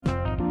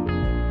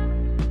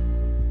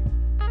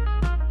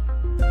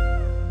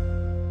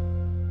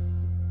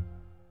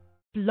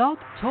Blog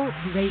Talk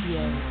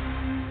Radio.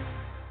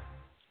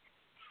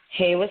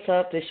 Hey, what's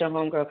up? This your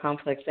homegirl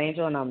Complex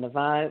Angel, and I'm the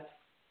Vibe.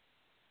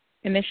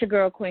 And it's your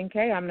girl, Queen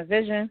K. I'm the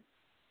Vision.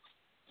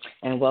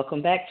 And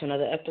welcome back to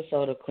another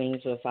episode of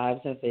Queens with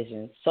Vibes and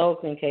Visions. So,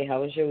 Queen K,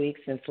 how was your week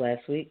since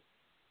last week?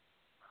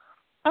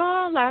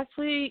 Last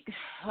week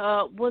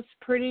was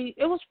pretty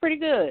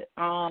good.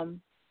 Y'all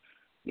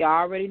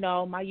already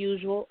know my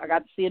usual. I got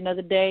to see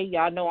another day.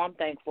 Y'all know I'm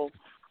thankful.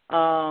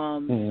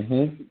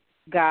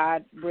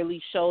 God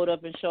really showed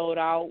up and showed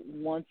out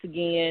once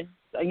again.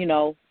 You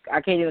know, I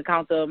can't even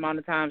count the amount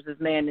of times this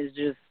man is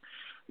just,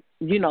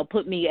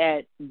 put me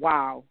at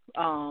wow.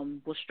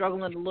 Was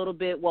struggling a little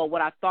bit. Well,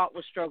 what I thought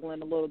was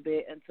struggling a little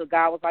bit until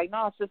God was like,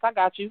 no, sis, I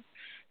got you.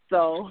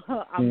 So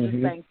I'm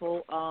just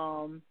thankful.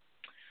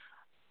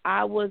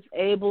 I was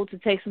able to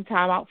take some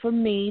time out for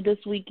me this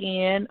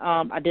weekend.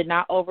 I did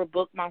not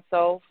overbook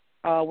myself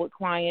with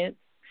clients.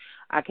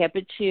 I kept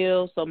it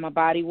chill so my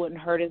body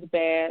wouldn't hurt as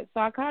bad. So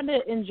I kind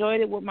of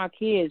enjoyed it with my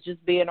kids,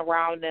 just being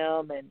around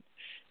them and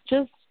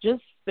just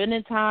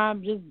spending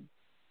time, just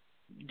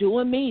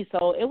doing me.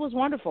 So it was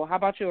wonderful. How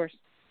about yours?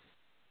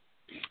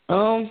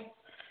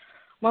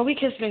 My week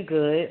has been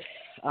good.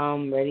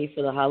 I'm ready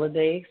for the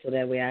holiday so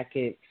that way I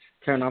could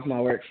turn off my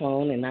work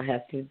phone and not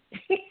have to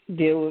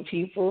deal with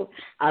people.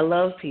 I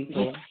love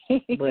people,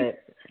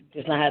 but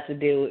just not have to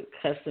deal with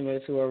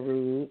customers who are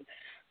rude.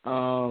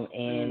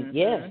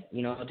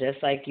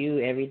 Just like you,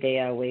 every day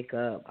I wake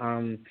up,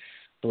 I'm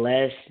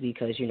blessed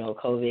because,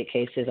 COVID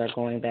cases are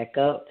going back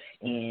up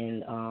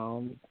and,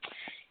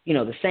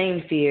 the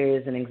same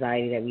fears and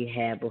anxiety that we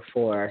had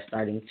before are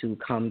starting to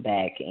come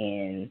back.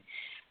 And,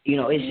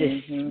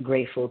 it's just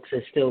grateful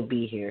to still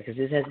be here because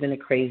this has been a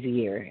crazy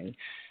year. And,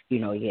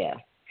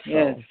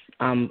 So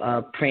I'm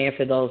praying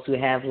for those who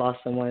have lost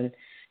someone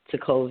to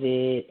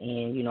COVID.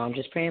 And, I'm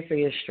just praying for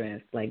your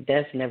strength. Like,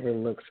 death never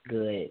looks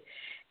good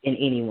in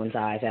anyone's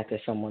eyes after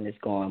someone is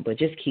gone. But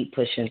just keep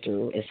pushing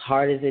through. As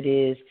hard as it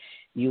is,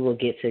 you will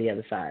get to the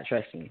other side.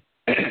 Trust me.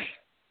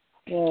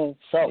 Yes.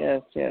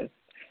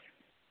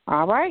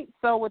 All right.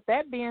 So with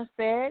that being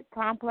said,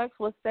 Complex,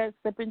 what's that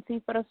sipping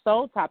tea for the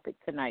soul topic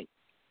tonight?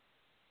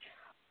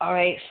 All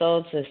right.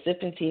 So the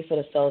sipping tea for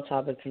the soul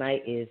topic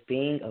tonight is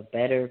being a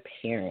better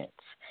parent.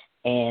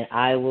 And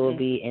I will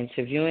be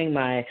interviewing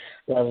my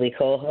lovely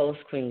co-host,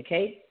 Queen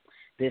K.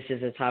 This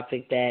is a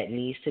topic that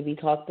needs to be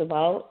talked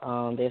about.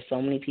 There's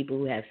so many people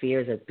who have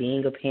fears of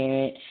being a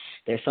parent.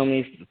 There's so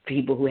many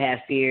people who have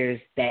fears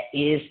that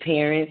is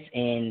parents,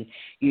 and,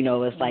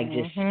 it's like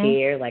just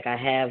scared. Like I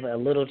have a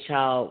little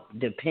child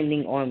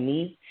depending on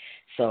me.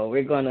 So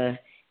we're going to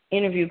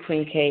interview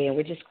Queen K, and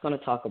we're just going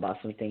to talk about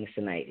some things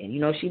tonight. And,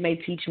 she may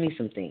teach me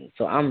some things,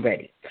 so I'm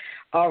ready.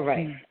 All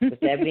right. With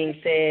that being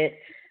said,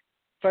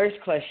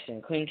 first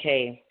question, Queen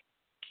K,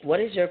 what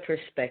is your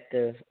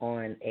perspective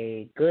on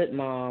a good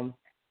mom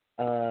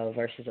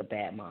versus a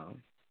bad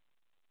mom?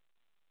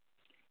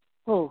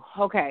 Oh,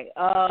 okay.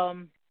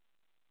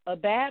 A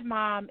bad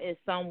mom is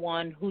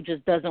someone who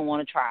just doesn't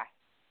want to try.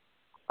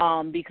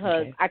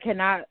 Because I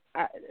cannot,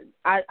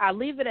 I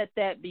leave it at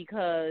that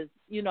because,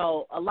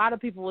 a lot of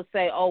people will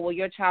say, oh, well,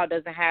 your child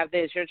doesn't have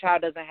this, your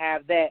child doesn't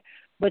have that,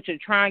 but you're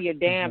trying your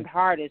damned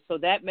hardest, so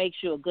that makes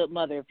you a good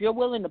mother. If you're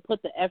willing to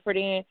put the effort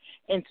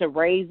into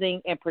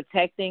raising and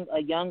protecting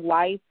a young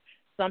life,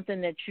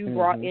 something that you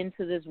brought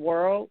into this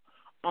world,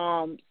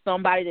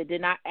 somebody that did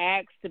not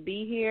ask to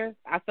be here,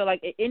 I feel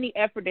like any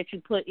effort that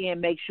you put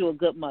in makes you a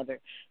good mother.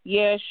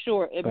 Yeah,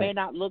 sure, it may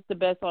not look the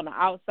best on the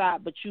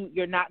outside, but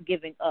you're not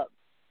giving up.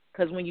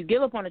 Because when you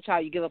give up on a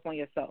child, you give up on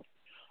yourself.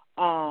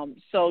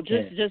 So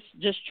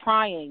just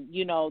trying,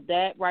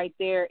 that right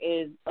there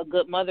is a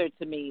good mother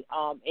to me.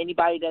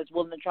 Anybody that's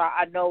willing to try,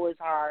 I know it's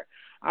hard.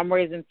 I'm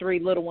raising 3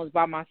 little ones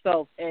by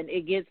myself, and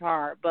it gets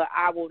hard, but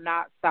I will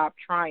not stop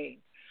trying.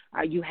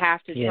 You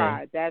have to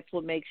try. That's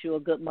what makes you a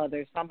good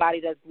mother.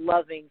 Somebody that's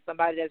loving,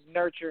 somebody that's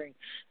nurturing,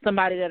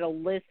 somebody that'll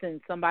listen,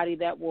 somebody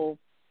that will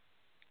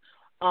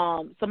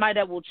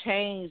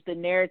change the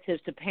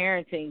narratives to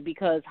parenting,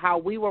 because how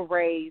we were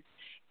raised,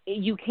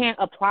 you can't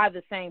apply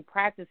the same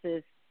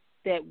practices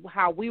that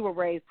how we were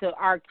raised to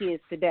our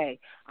kids today.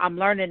 I'm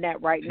learning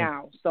that right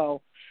now.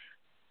 So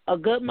a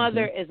good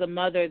mother is a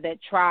mother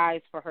that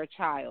tries for her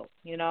child,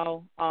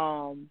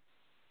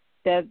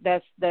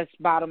 That's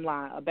bottom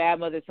line. A bad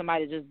mother is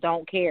somebody that just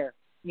don't care,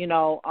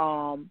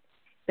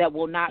 that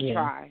will not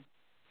try.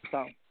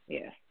 So,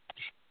 yeah.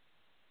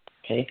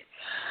 Okay.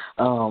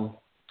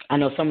 I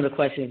know some of the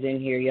questions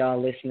in here,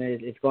 y'all listeners,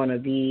 it's going to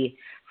be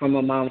from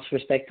a mom's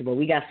perspective, but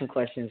we got some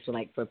questions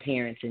for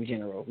parents in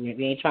general. We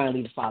ain't trying to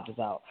leave the fathers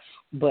out,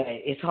 but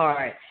it's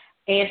hard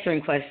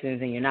answering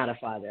questions and you're not a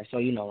father, so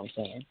you know what I'm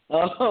saying.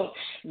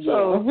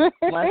 So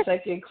my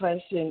second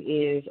question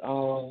is,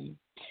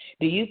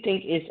 do you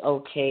think it's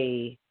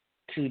okay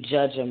to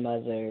judge a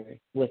mother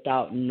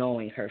without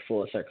knowing her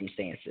full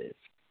circumstances?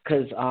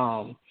 Because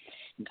I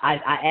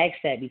ask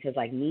that because,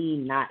 me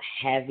not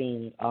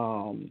having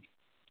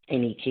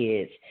any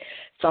kids.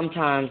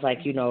 Sometimes, like,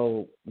 you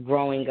know,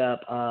 growing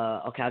up,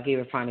 okay, I'll give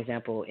you a prime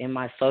example. In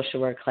my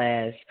social work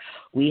class,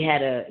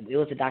 it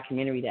was a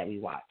documentary that we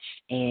watched,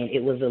 and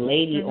it was a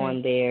lady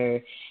on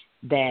there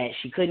that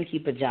she couldn't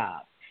keep a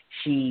job.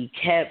 She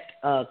kept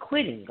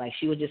quitting. Like,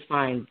 she would just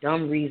find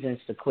dumb reasons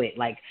to quit.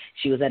 Like,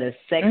 she was at a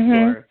sex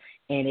store,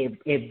 and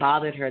it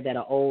bothered her that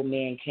an old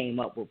man came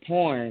up with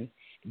porn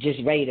just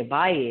ready to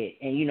buy it.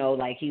 And, you know,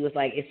 like, he was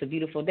like, it's a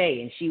beautiful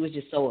day. And she was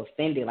just so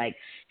offended. Like,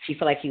 she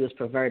felt like he was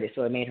perverted,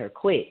 so it made her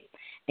quit.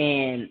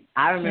 And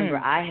I remember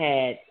I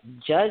had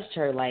judged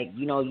her, like,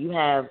 you know,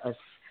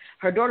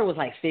 her daughter was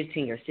like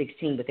 15 or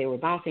 16, but they were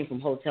bouncing from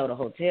hotel to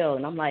hotel.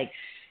 And I'm like,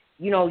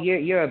 you know,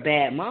 you're a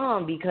bad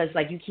mom because,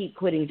 like, you keep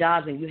quitting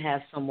jobs and you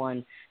have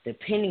someone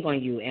depending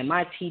on you. And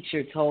my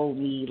teacher told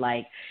me,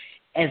 like,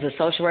 as a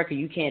social worker,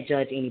 you can't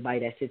judge anybody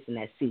that sits in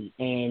that seat.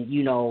 And,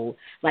 you know,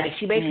 like,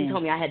 she basically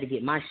told me I had to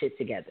get my shit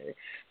together.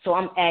 So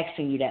I'm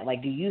asking you that,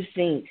 like, do you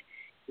think,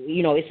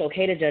 you know, it's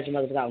okay to judge a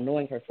mother without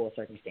knowing her full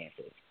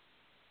circumstances?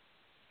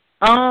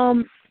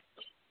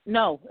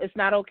 No, it's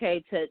not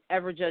okay to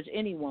ever judge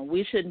anyone.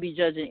 We shouldn't be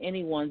judging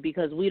anyone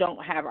because we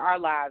don't have our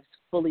lives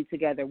fully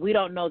together. We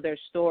don't know their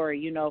story,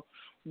 you know.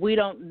 We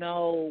don't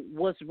know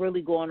what's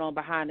really going on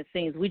behind the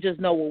scenes. We just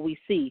know what we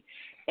see.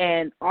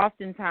 And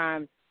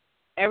oftentimes,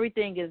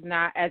 everything is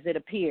not as it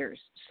appears.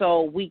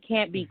 So we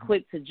can't be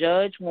quick to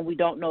judge when we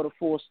don't know the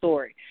full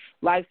story.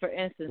 Like, for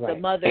instance, the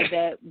mother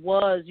that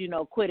was, you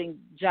know, quitting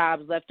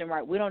jobs left and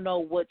right. We don't know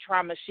what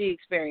trauma she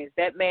experienced.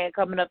 That man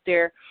coming up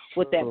there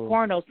with that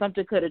porno,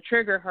 something could have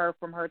triggered her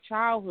from her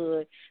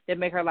childhood that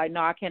make her like,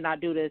 no, I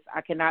cannot do this.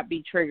 I cannot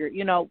be triggered,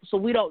 you know. So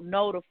we don't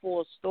know the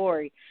full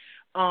story.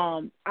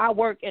 I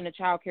work in a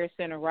child care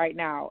center right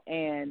now,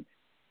 and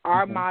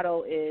our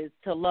motto is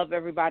to love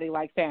everybody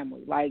like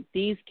family. Like,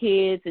 these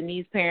kids and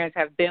these parents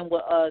have been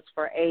with us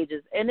for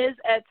ages. And it's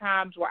at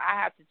times where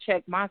I have to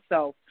check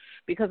myself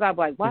because I'm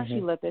like, why she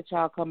let that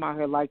child come out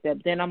here like that?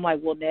 But then I'm like,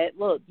 well, Ned,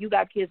 look, you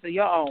got kids of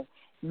your own.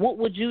 What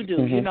would you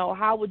do? You know,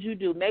 how would you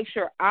do? Make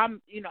sure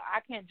you know, I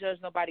can't judge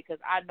nobody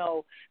because I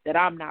know that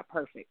I'm not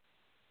perfect.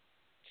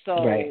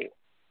 So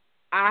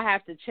I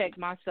have to check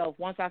myself.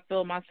 Once I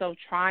feel myself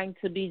trying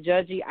to be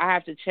judgy, I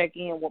have to check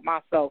in with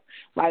myself.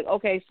 Like,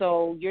 okay,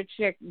 so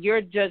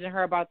you're judging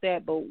her about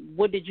that, but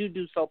what did you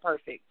do so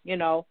perfect? You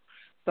know?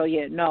 So,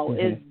 yeah, no,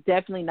 it's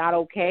definitely not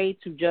okay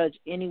to judge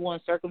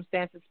anyone's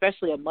circumstance,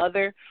 especially a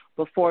mother,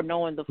 before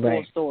knowing the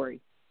full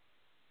story.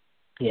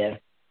 Yeah.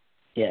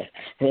 Yeah.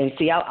 And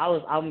see,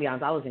 I'll be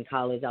honest, I was in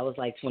college. I was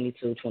like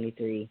 22,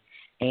 23.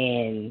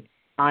 And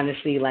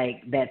honestly,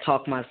 like, that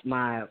talk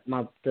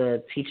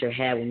the teacher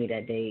had with me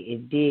that day,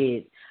 it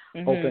did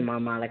open my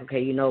mind. Like,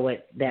 okay, you know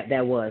what,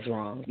 that was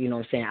wrong. You know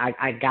what I'm saying?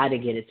 I got to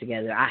get it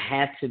together. I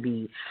have to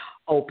be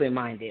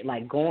open-minded.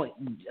 Like,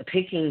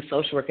 picking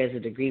social work as a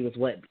degree was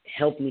what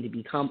helped me to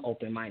become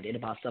open-minded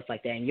about stuff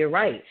like that. And you're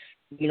right.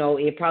 You know,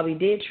 it probably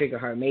did trigger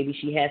her. Maybe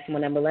she had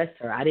someone that molested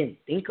her. I didn't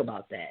think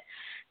about that.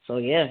 So,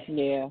 yeah.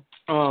 Yeah.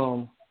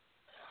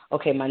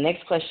 Okay, my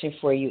next question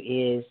for you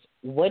is,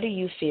 what do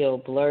you feel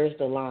blurs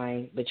the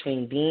line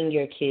between being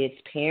your kid's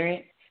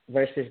parent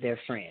versus their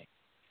friend?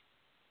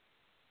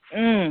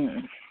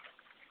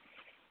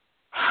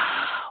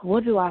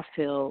 What do I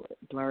feel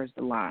blurs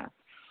the line?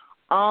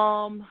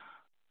 How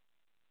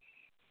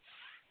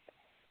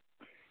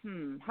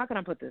can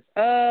I put this?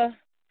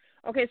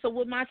 Okay, so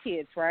with my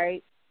kids,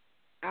 right,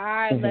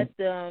 I let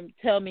them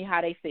tell me how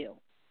they feel.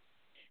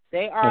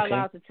 They are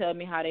allowed to tell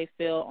me how they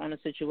feel on a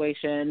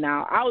situation.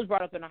 Now, I was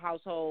brought up in a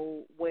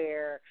household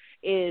where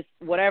it's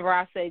whatever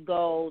I say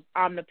goes.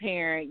 I'm the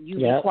parent. You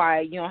be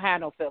quiet. You don't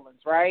have no feelings,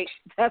 right?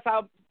 That's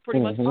how pretty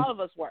much all of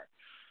us work.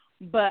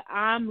 But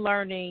I'm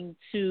learning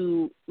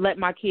to let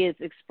my kids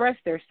express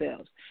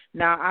themselves.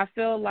 Now, I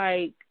feel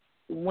like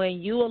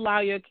when you allow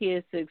your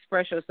kids to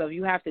express yourself,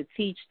 you have to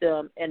teach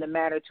them in a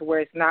manner to where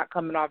it's not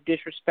coming off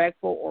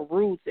disrespectful or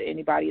rude to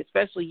anybody,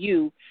 especially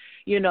you.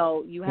 You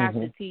know, you have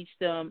to teach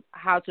them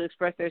how to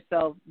express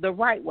themselves the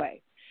right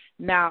way.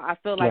 Now, I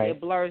feel like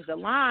it blurs the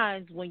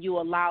lines when you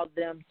allow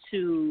them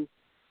to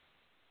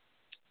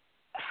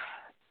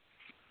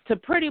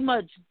pretty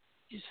much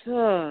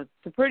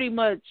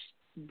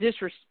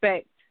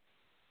disrespect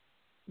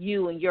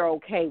you and you're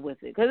okay with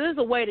it. Because there's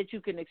a way that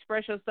you can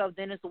express yourself,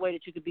 then it's a way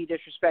that you can be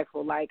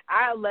disrespectful. Like,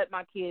 I let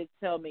my kids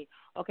tell me,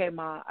 okay,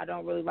 Ma, I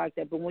don't really like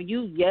that. But when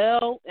you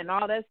yell and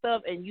all that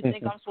stuff and you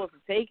think I'm supposed to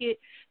take it,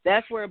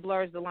 that's where it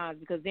blurs the lines,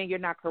 because then you're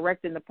not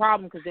correcting the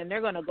problem, because then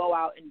they're going to go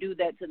out and do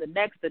that to the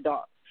next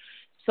adult.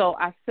 So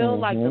I feel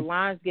like the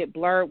lines get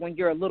blurred when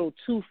you're a little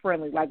too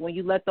friendly, like when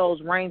you let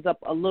those reins up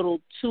a little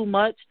too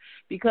much,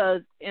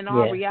 because in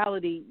all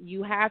reality,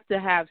 you have to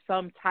have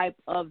some type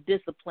of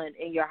discipline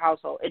in your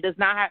household. It does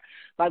not have,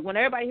 like, when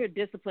everybody hears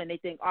discipline, they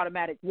think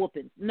automatic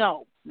whoopings.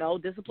 No,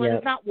 discipline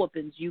is not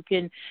whoopings. You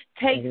can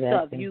take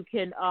stuff. You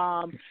can,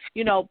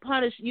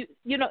 punish.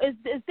 You know,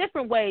 it's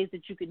different ways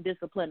that you can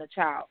discipline a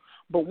child.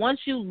 But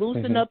once you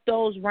loosen up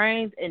those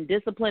reins and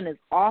discipline is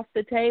off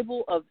the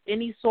table of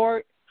any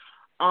sort,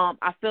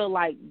 I feel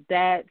like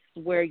that's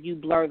where you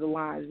blur the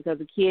lines, because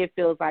the kid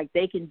feels like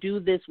they can do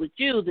this with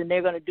you, then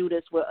they're going to do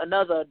this with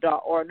another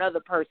adult or another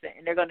person,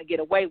 and they're going to get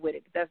away with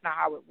it. But that's not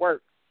how it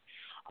works.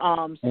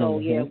 So,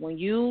 yeah, when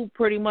you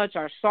pretty much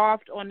are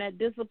soft on that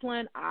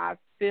discipline, I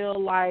feel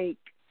like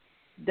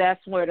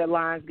that's where the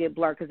lines get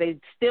blurred, because they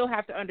still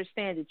have to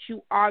understand that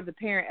you are the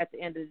parent at the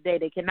end of the day.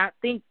 They cannot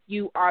think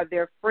you are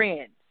their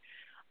friend.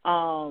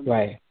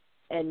 Right.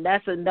 And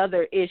that's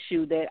another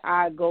issue that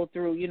I go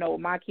through, you know, with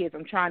my kids.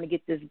 I'm trying to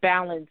get this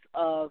balance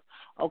of,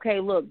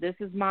 okay, look, this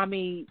is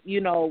mommy, you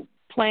know,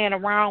 playing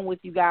around with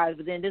you guys,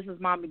 but then this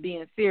is mommy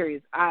being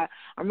serious. I'm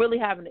really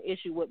having an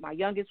issue with my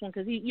youngest one,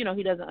 because he, you know,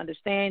 he doesn't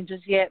understand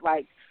just yet,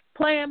 like,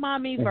 playing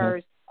mommy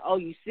versus, oh,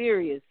 you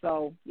serious?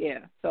 So,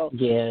 yeah. So,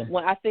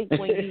 when I think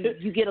when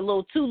you get a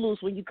little too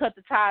loose, when you cut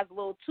the ties a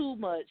little too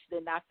much,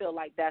 then I feel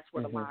like that's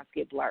where the lines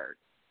get blurred.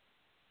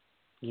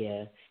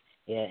 Yeah.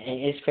 Yeah, and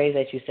it's crazy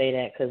that you say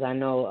that, because I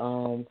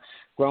know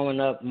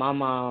growing up, my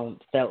mom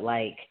felt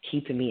like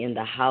keeping me in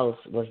the house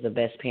was the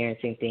best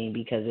parenting thing,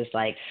 because it's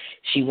like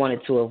she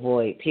wanted to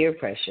avoid peer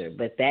pressure.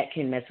 But that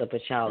can mess up a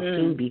child,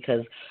 too,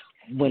 because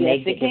when they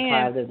get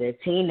deprived of their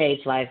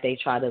teenage life, they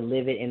try to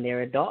live it in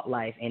their adult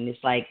life. And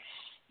it's like,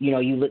 you know,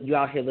 you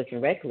out here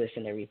looking reckless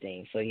and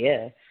everything. So,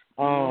 yeah.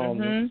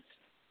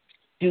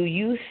 Do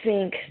you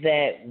think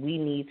that we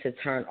need to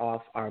turn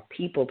off our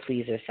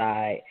people-pleaser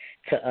side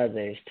to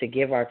others to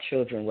give our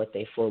children what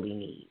they fully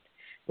need?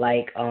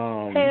 Like,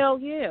 hell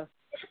yeah.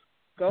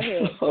 Go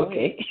ahead.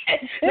 Okay.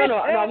 No,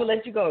 I'm going to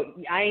let you go.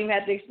 I ain't even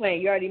have to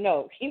explain. You already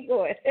know. Keep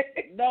going.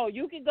 No,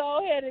 you can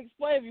go ahead and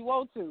explain if you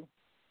want to.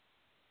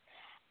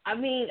 I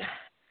mean,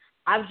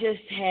 I've just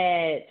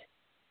had,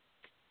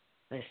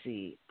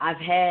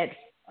 I've had,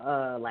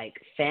 like,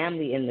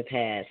 family in the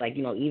past. Like,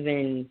 you know,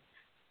 even...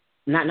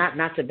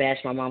 Not to bash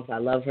my mom, because I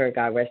love her,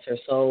 God rest her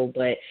soul,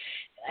 but,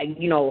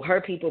 you know, her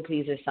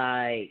people-pleaser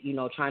side, you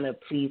know, trying to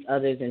please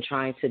others and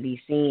trying to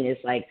be seen,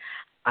 it's like,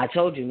 I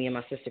told you, me and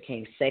my sister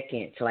came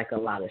second to, like, a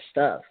lot of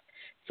stuff.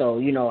 So,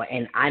 you know,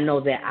 and I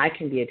know that I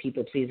can be a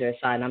people-pleaser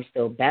aside, and I'm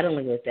still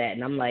battling with that.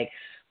 And I'm like,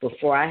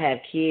 before I have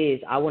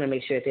kids, I want to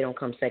make sure that they don't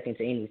come second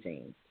to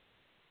anything.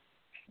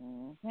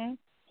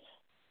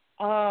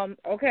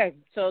 Okay,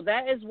 so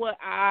that is what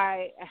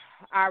I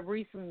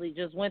recently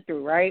just went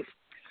through, right?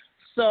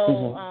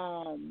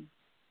 So,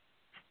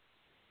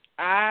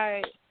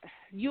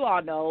 you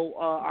all know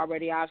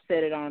already, I've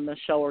said it on the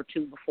show or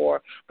two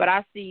before, but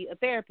I see a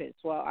therapist.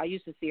 Well, I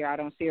used to see her. I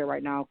don't see her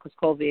right now because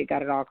COVID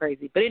got it all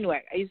crazy. But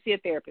anyway, I used to see a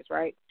therapist,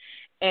 right?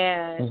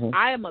 And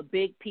I am a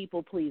big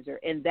people pleaser,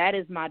 and that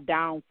is my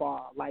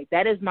downfall. Like,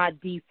 that is my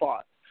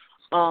default,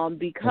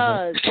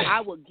 because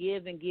I would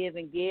give and give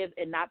and give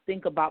and not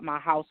think about my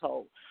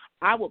household.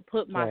 I would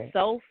put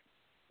myself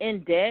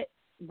in debt,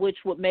 which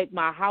would make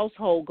my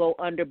household go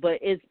under, but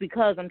it's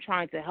because I'm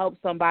trying to help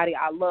somebody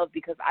I love,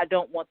 because I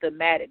don't want them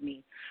mad at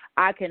me.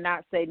 I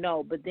cannot say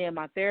no, but then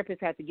my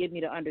therapist had to get me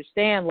to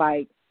understand,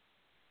 like,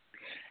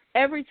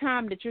 every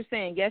time that you're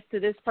saying yes to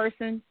this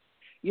person,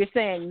 you're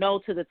saying no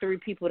to the 3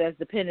 people that's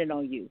dependent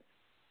on you.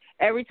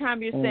 Every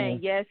time you're saying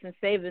yes and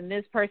saving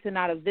this person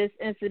out of this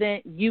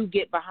incident, you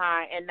get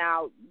behind, and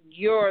now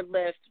you're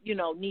left, you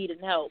know, needing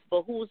help.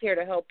 But who's here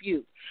to help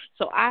you?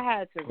 So I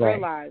had to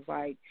realize,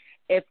 like,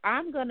 if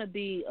I'm going to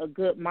be a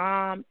good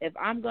mom, if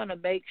I'm going to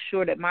make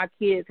sure that my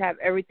kids have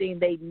everything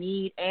they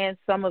need and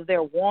some of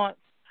their wants,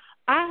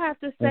 I have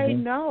to say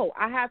no.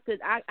 I have to.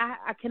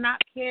 I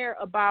cannot care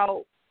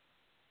about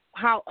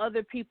how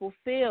other people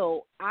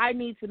feel. I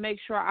need to make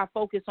sure I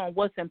focus on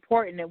what's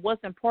important, and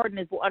what's important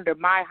is under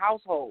my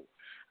household.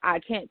 I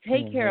can't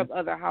take care of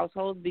other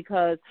households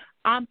because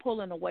I'm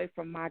pulling away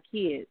from my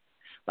kids.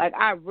 Like,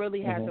 I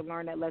really had to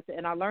learn that lesson,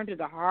 and I learned it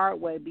the hard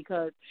way,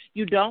 because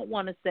you don't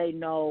want to say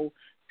no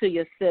to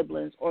your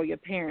siblings or your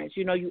parents.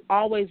 You know, you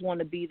always want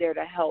to be there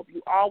to help.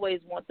 You always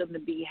want them to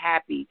be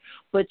happy,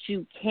 but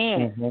you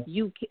can't.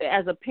 You,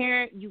 as a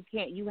parent, you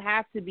can't. You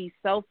have to be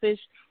selfish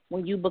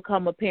when you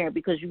become a parent,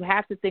 because you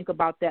have to think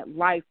about that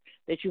life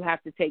that you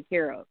have to take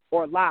care of,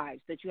 or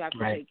lives that you have to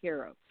take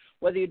care of,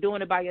 whether you're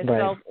doing it by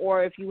yourself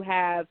or if you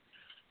have,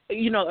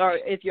 you know, or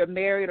if you're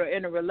married or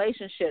in a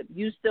relationship,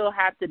 you still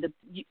have to,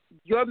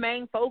 your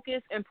main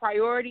focus and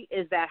priority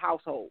is that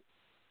household.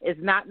 It's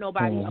not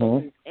nobody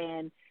else's.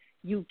 And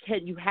you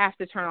have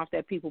to turn off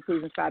that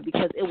people-pleasing side,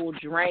 because it will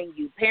drain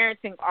you.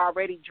 Parenting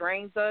already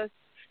drains us.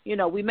 You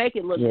know, we make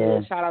it look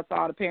good. Shout out to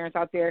all the parents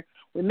out there.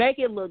 We make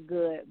it look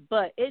good,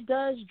 but it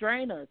does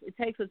drain us. It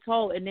takes a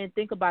toll. And then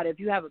think about it. If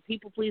you have a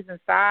people-pleasing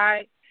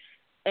side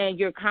and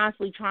you're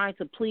constantly trying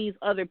to please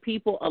other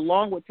people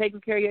along with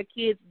taking care of your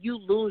kids, you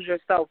lose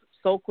yourself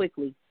so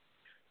quickly.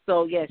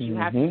 So, yes, you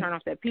have to turn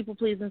off that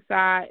people-pleasing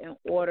side in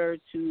order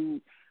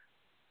to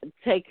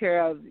take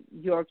care of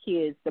your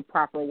kids the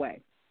proper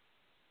way.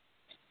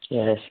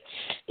 Yes.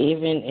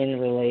 Even in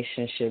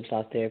relationships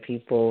out there,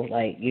 people,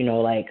 like, you know,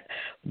 like,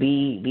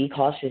 be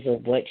cautious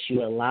of what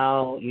you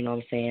allow, you know what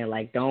I'm saying?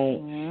 Like,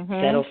 don't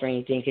settle for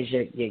anything, because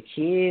your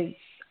kids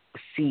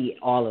see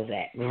all of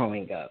that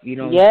growing up. You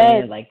know what I'm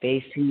saying? Like,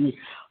 they see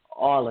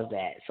all of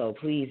that. So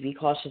please be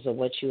cautious of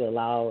what you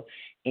allow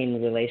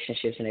in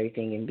relationships and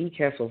everything, and be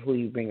careful of who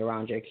you bring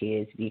around your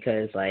kids,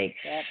 because like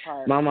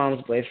my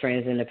mom's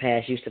boyfriends in the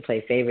past used to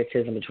play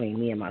favoritism between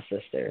me and my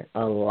sister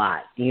a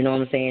lot. You know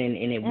what I'm saying?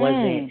 And it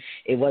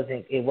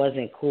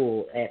wasn't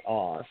cool at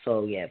all.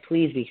 So yeah,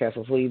 please be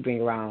careful of who you bring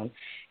around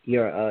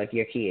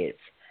your kids.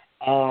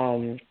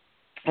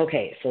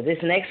 Okay, so this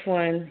next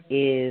one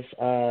is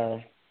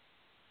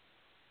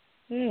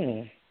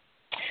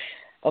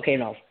Okay,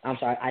 no, I'm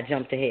sorry, I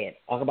jumped ahead.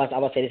 I was about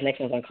to say this next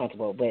one's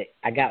uncomfortable, but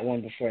I got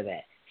one before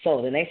that.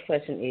 So the next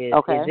question is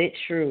it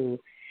true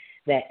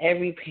that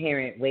every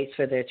parent waits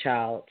for their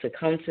child to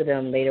come to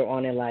them later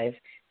on in life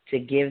to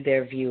give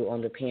their view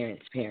on the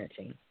parent's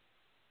parenting?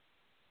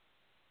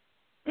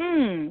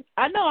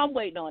 I know I'm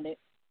waiting on it.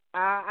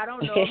 I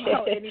don't know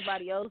how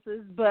anybody else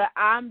is, but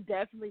I'm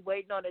definitely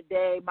waiting on the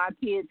day my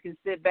kids can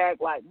sit back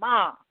like,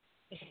 Mom,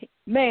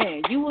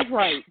 man, you was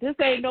right. This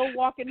ain't no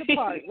walk in the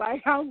park.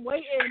 Like, I'm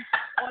waiting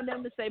on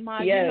them to say,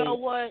 Mom, you know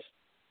what?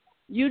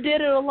 You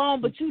did it alone,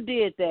 but you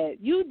did that.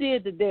 You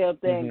did the damn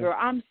thing, girl.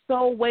 I'm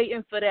so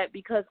waiting for that,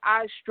 because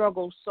I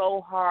struggle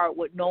so hard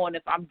with knowing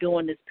if I'm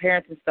doing this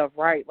parenting stuff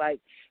right. Like,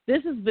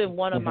 this has been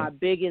one of my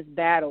biggest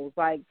battles.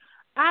 Like,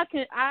 I've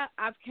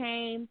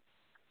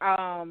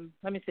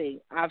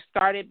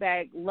started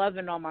back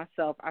loving on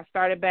myself. I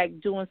started back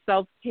doing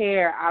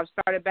self-care. I've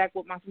started back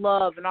with my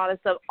love and all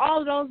that stuff. All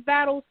of those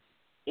battles,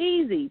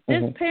 easy.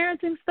 This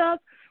parenting stuff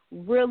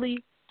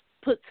really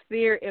puts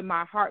fear in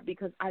my heart,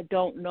 because I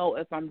don't know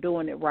if I'm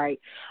doing it right.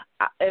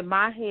 In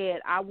my head,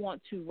 I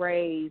want to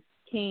raise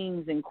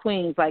kings and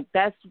queens. Like,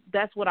 that's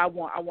what I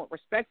want. I want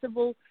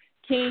respectable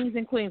kings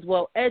and queens,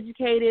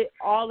 well-educated,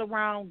 all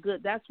around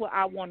good. That's what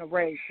I want to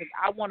raise, because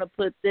I want to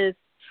put this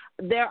 –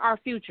 they're our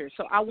future.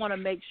 So I want to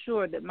make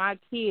sure that my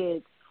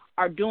kids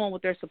are doing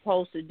what they're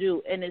supposed to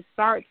do. And it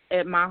starts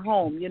at my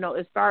home. You know,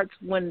 it starts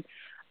when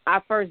I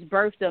first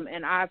birthed them,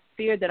 and I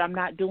fear that I'm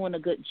not doing a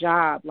good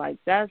job. Like,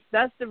 that's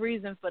the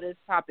reason for this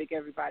topic,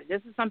 everybody.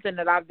 This is something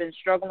that I've been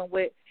struggling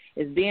with,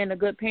 is being a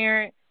good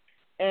parent.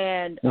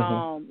 And,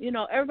 you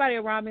know, everybody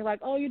around me like,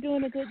 oh, you're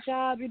doing a good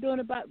job. You're doing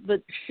it.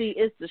 But see,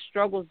 it's the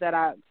struggles that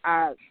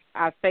I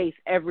face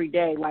every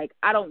day. Like,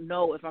 I don't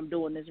know if I'm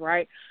doing this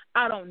right.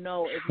 I don't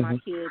know if my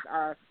kids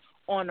are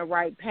on the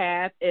right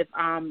path, if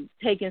I'm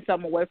taking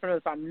something away from them,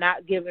 if I'm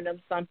not giving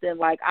them something.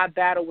 Like, I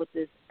battle with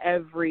this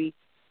every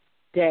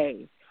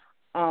day.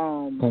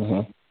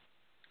 So,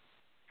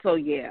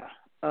 yeah.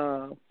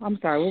 I'm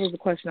sorry. What was the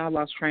question? I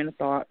lost train of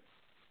thought.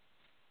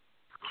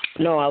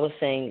 No, I was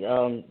saying,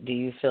 do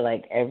you feel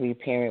like every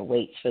parent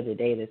waits for the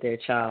day that their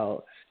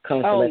child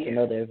comes to let them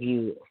know their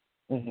view?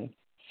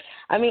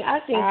 I mean, I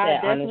think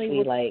that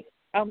honestly, like...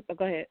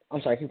 go ahead.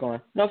 I'm sorry, keep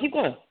going. No, keep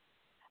going.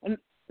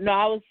 No,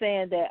 I was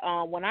saying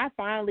that when I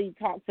finally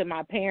talked to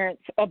my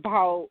parents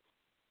about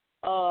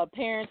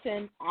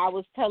parenting, I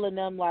was telling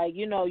them, like,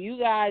 you know, you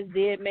guys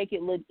did make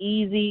it look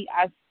easy.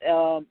 I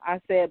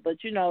said,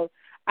 but, you know,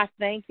 I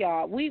thank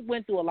y'all. We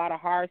went through a lot of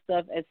hard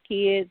stuff as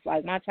kids.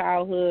 Like, my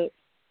childhood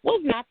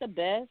was not the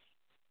best.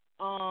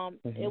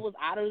 It was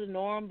out of the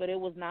norm, but it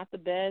was not the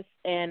best.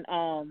 And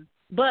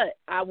but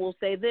I will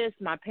say this,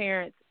 my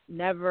parents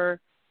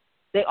never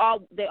they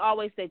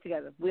always stayed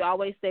together. We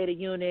always stayed a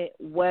unit,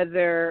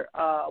 whether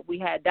we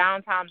had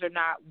downtimes or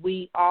not.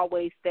 We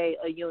always stay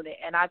a unit.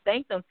 And I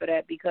thank them for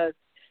that, because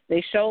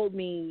they showed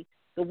me,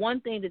 the one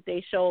thing that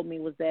they showed me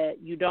was that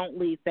you don't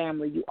leave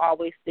family. You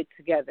always stick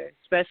together,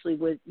 especially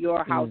with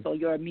your household,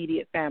 your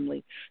immediate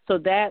family. So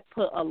that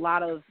put a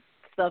lot of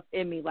stuff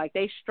in me. Like,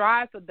 they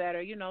strive for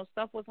better. You know,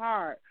 stuff was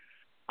hard.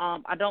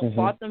 I don't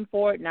fault them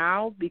for it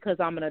now, because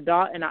I'm an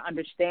adult and I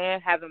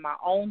understand having my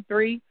own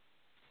three.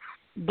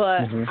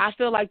 But I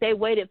feel like they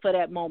waited for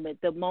that moment,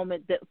 the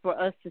moment that for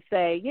us to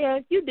say, yeah,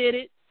 you did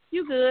it.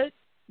 You good.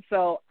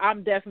 So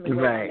I'm definitely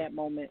waiting on that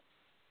moment.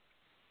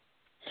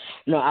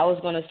 No, I was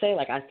going to say,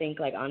 like, I think,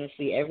 like,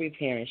 honestly, every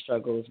parent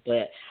struggles,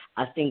 but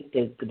I think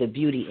the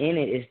beauty in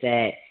it is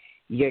that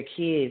your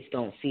kids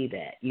don't see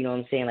that. You know what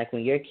I'm saying? Like,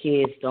 when your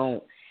kids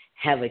don't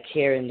have a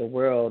care in the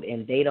world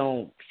and they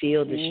don't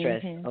feel the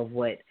stress of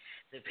what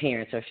the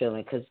parents are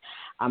feeling, because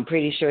I'm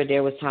pretty sure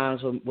there was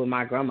times with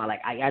my grandma,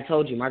 like I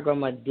told you, my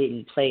grandma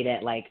didn't play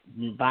that, like,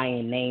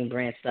 buying name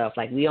brand stuff.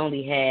 Like, we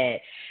only had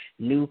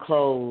new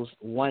clothes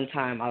one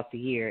time out the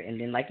year,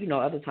 and then, like, you know,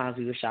 other times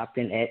we were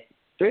shopping at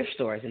thrift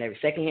stores and every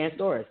secondhand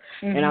stores.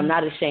 And I'm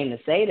not ashamed to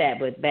say that,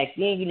 but back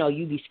then, you know,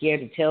 you'd be scared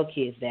to tell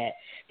kids that,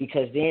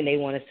 because then they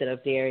want to sit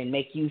up there and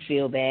make you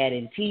feel bad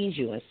and tease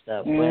you and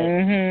stuff.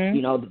 But,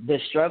 you know, the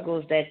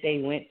struggles that they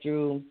went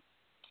through,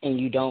 and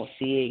you don't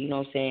see it, you know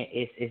what I'm saying,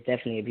 it's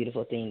definitely a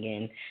beautiful thing.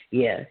 And,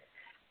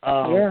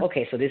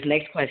 okay, so this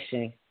next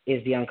question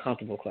is the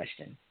uncomfortable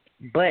question.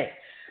 But,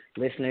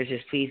 listeners,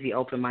 just please be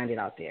open-minded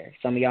out there.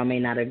 Some of y'all may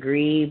not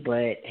agree,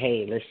 but,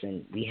 hey,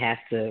 listen, we have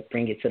to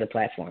bring it to the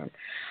platform.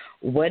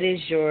 What is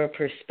your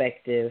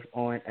perspective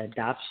on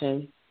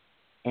adoption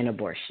and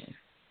abortion?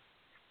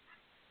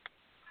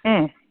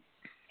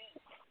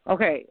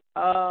 Okay,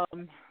 I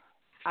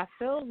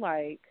feel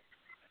like,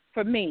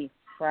 for me,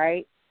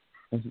 right,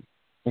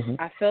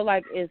 I feel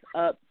like it's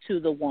up to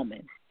the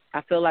woman.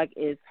 I feel like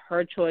it's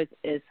her choice,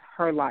 it's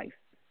her life,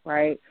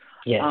 right?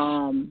 Yes.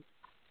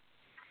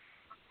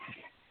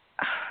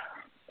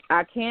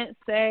 I can't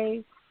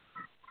say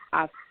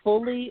I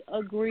fully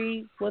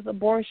agree with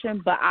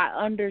abortion, but I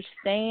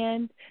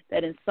understand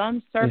that in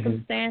some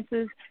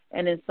circumstances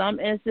and in some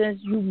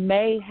instances you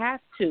may have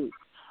to.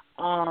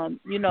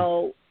 You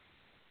know,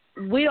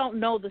 we don't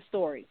know the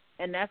story,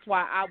 and that's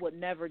why I would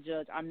never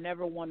judge. I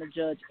never want to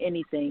judge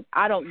anything.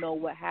 I don't know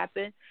what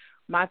happened.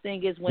 My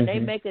thing is when they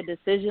make a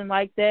decision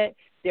like that,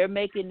 they're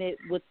making it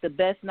with the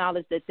best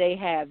knowledge that they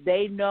have.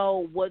 They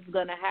know what's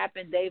going to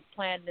happen. They've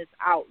planned this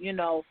out, you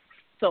know.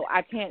 So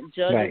I can't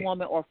judge a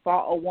woman or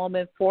fault a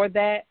woman for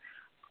that.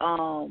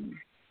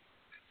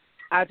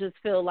 I just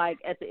feel like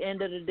at the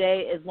end of the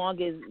day, as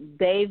long as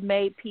they've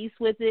made peace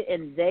with it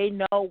and they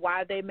know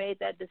why they made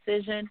that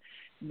decision,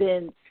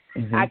 then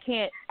I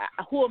can't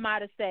 – who am I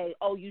to say,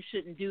 oh, you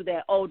shouldn't do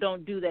that, oh,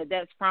 don't do that,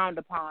 that's frowned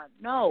upon.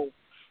 No,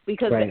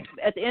 because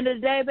at the end of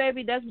the day,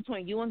 baby, that's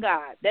between you and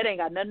God. That ain't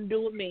got nothing to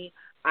do with me.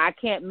 I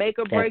can't make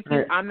or break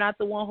you. I'm not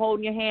the one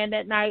holding your hand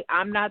at night.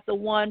 I'm not the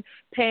one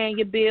paying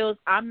your bills.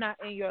 I'm not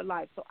in your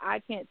life. So I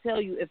can't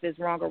tell you if it's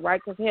wrong or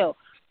right because, hell,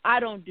 I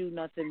don't do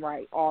nothing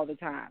right all the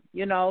time,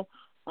 you know.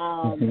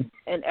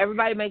 And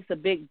everybody makes a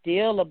big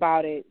deal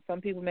about it. Some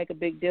people make a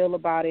big deal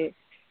about it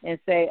and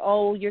say,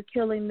 oh, you're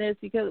killing this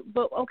because –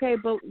 but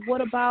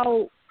what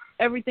about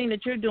everything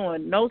that you're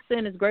doing? No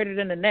sin is greater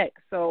than the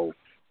next. So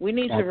we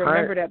need to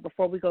remember that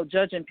before we go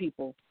judging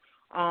people.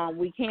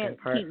 We can't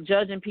keep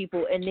judging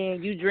people and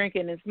then you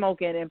drinking and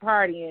smoking and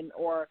partying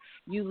or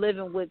you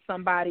living with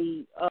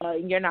somebody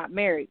and you're not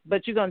married.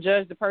 But you're going to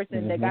judge the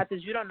person that got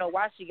this. You don't know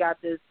why she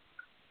got this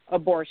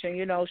abortion.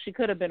 You know, she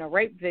could have been a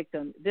rape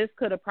victim. This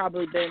could have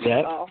probably been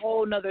a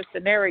whole nother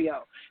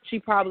scenario. She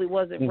probably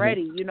wasn't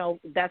ready. You know,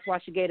 that's why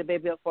she gave the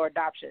baby up for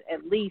adoption.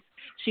 At least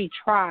she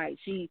tried.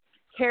 She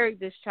carried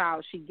this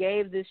child. She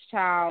gave this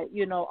child,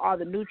 you know, all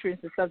the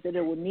nutrients and stuff that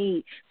it would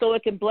need so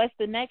it can bless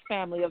the next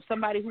family of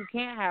somebody who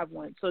can't have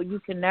one. So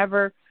you can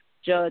never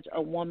judge a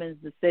woman's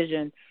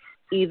decision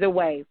either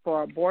way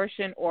for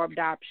abortion or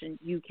adoption.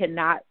 You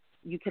cannot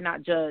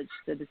judge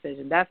the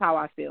decision. That's how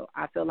I feel.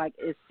 I feel like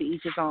it's to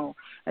each his own.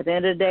 At the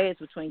end of the day, it's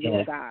between you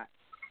and God.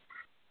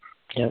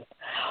 Yep.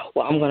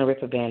 Well, I'm going to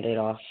rip a Band-Aid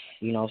off,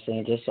 you know what I'm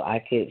saying, just so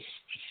I could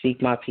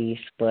speak my piece.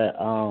 But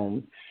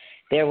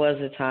there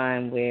was a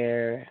time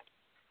where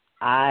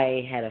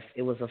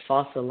it was a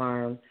false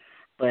alarm,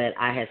 but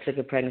I had took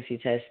a pregnancy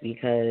test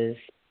because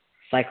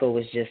cycle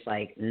was just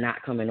like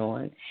not coming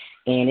on.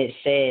 And it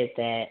said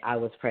that I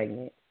was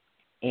pregnant.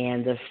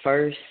 And the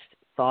first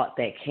thought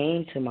that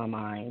came to my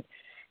mind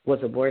was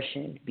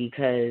abortion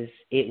because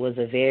it was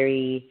a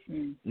very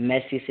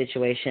messy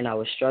situation. I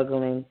was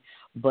struggling,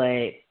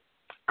 but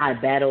I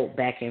battled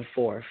back and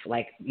forth.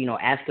 Like, you know,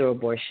 after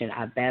abortion,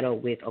 I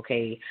battled with,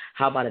 okay,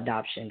 how about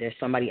adoption? There's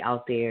somebody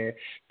out there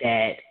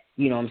that,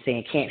 you know what I'm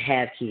saying, can't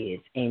have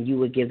kids, and you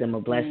would give them a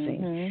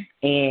blessing.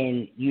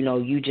 And, you know,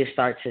 you just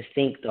start to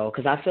think, though,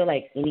 because I feel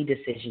like any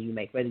decision you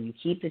make, whether you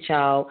keep the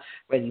child,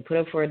 whether you put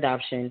up for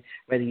adoption,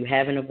 whether you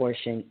have an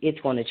abortion, it's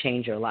going to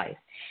change your life.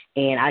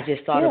 And I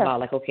just thought about,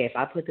 like, okay, if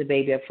I put the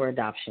baby up for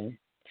adoption,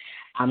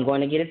 I'm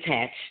going to get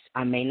attached.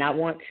 I may not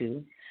want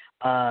to.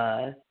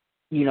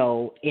 You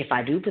know, if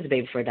I do put the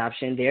baby for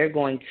adoption, they're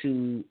going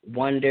to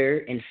wonder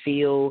and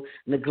feel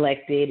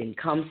neglected and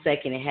come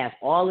second and have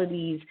all of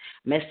these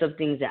messed up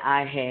things that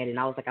I had. And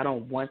I was like, I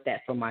don't want that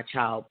for my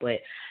child.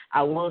 But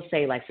I will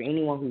say, like, for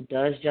anyone who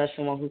does judge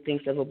someone who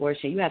thinks of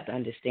abortion, you have to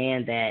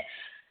understand that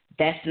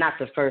that's not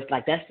the first,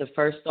 like, that's the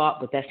first thought,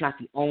 but that's not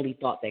the only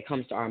thought that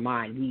comes to our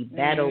mind. We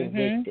battle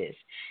with this.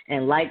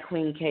 And like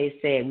Queen K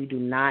said, we do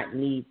not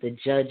need the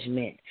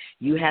judgment.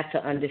 You have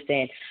to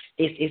understand.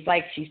 It's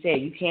like she said,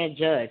 you can't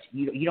judge.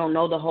 You don't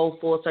know the whole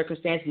full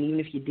circumstance, and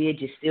even if you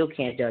did, you still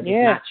can't judge.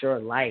 It's not your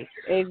life.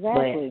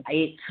 Exactly. But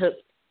it took,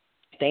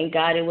 thank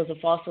God it was a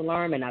false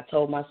alarm, and I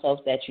told myself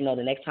that, you know,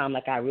 the next time,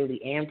 like, I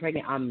really am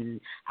pregnant,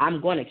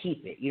 I'm going to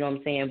keep it. You know what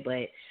I'm saying?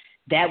 But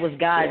that was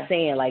God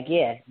saying, like,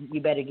 yeah,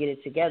 you better get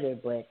it together.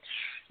 But,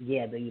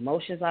 yeah, the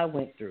emotions I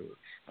went through,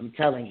 I'm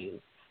telling you.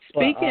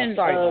 Speaking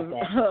sorry of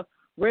about that.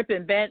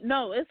 ripping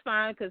no, it's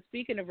fine, because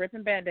speaking of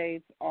ripping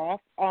Band-Aids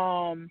off,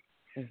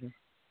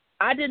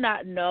 I did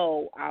not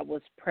know I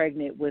was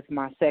pregnant with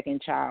my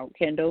second child,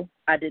 Kendall.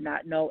 I did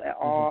not know at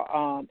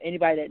all.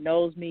 Anybody that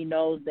knows me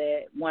knows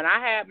that when I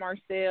had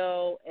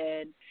Marcel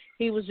and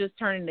he was just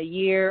turning a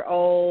year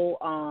old,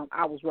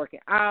 I was working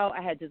out.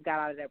 I had just got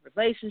out of that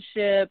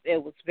relationship.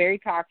 It was very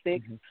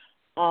toxic.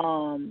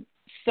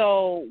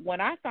 So when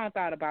I found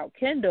out about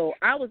Kendall,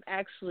 I was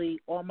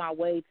actually on my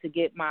way to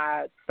get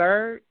my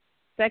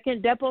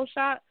second depot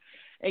shot.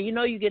 And you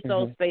know you get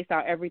those spaced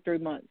out every 3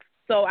 months.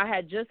 So I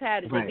had just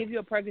had it. They give you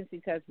a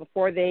pregnancy test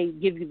before they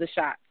give you the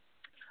shot.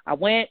 I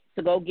went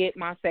to go get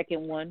my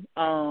second one.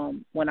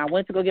 When I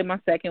went to go get my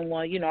second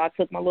one, you know, I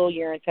took my little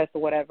urine test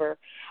or whatever.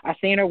 I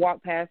seen her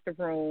walk past the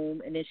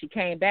room, and then she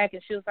came back,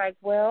 and she was like,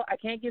 well, I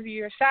can't give you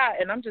your shot.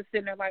 And I'm just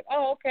sitting there like,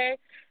 oh, okay,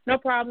 no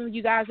problem.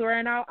 You guys are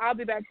in. I'll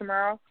be back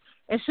tomorrow.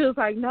 And she was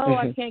like, no,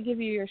 I can't give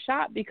you your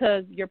shot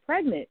because you're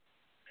pregnant.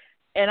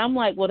 And I'm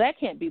like, well, that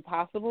can't be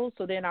possible.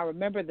 So then I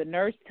remember the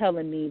nurse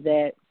telling me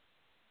that,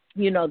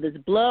 this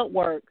blood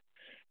work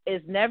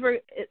is never,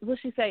 what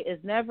she say, is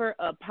never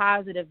a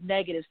positive,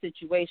 negative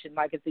situation.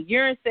 Like if the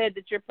urine said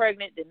that you're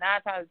pregnant, then 9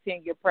 times out of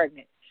 10 you're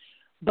pregnant.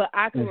 But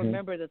I can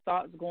remember the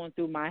thoughts going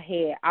through my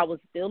head. I was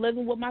still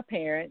living with my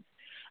parents.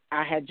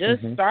 I had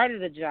just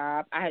started a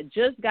job. I had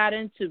just got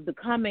into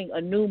becoming a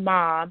new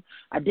mom.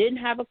 I didn't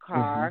have a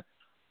car.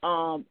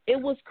 It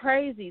was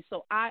crazy.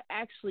 So I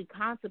actually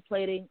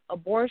contemplating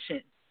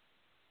abortion.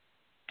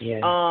 Yeah.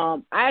 I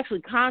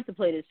actually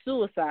contemplated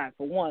suicide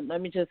for one.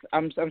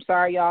 I'm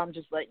sorry, y'all. I'm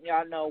just letting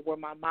y'all know where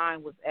my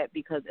mind was at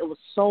because it was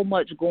so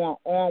much going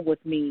on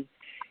with me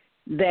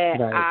that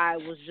I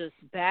was just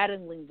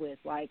battling with.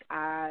 Like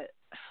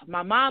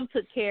my mom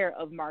took care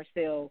of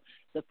Marcel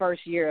the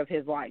first year of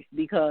his life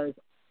because,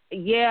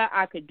 yeah,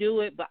 I could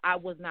do it, but I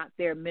was not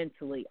there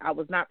mentally. I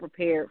was not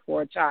prepared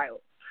for a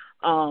child.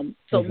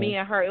 So me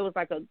and her, it was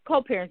like a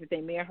co-parenting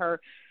thing. Me and her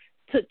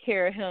took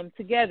care of him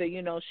together.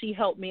 She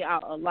helped me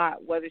out a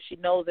lot, whether she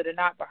knows it or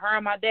not. But her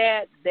and my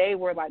dad, they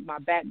were like my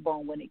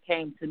backbone when it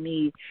came to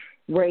me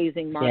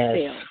raising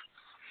Marcel.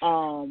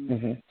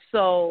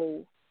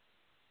 So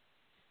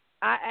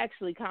I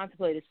actually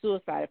contemplated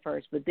suicide at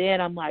first, but then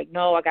I'm like,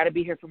 no, I got to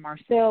be here for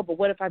Marcel. But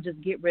what if I just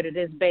get rid of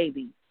this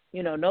baby?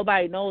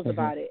 Nobody knows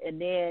about it.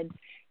 And then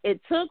it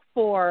took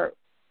for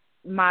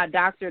my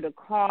doctor to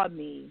call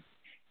me.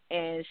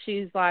 And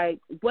she's like,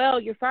 well,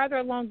 you're farther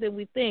along than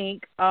we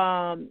think.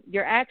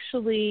 You're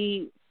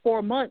actually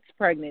 4 months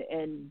pregnant.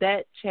 And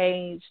that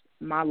changed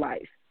my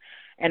life.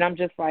 And I'm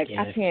just like,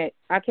 I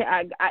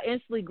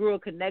instantly grew a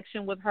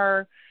connection with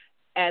her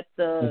at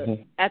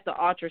the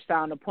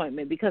ultrasound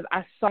appointment because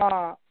I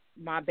saw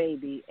my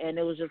baby. And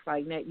it was just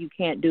like, Nat, you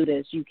can't do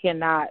this. You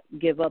cannot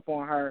give up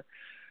on her.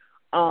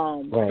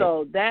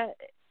 So that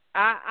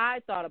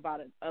I thought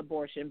about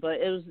abortion, but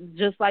it was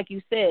just like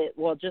you said.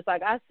 Well, just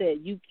like I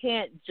said, you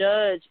can't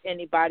judge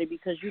anybody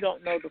because you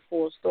don't know the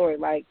full story.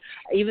 Like,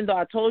 even though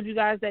I told you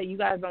guys that, you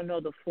guys don't know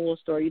the full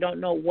story. You don't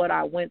know what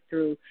I went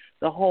through,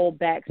 the whole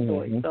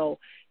backstory. So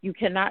you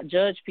cannot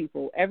judge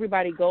people.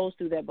 Everybody goes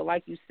through that. But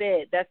like you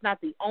said, that's not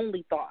the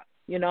only thought.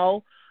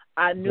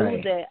 I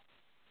knew that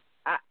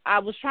I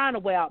was trying to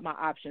weigh out my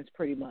options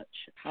pretty much.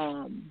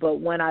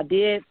 But when I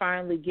did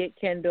finally get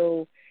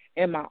Kendall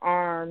in my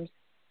arms,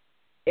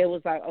 it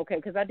was like, okay,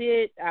 because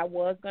I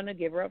was going to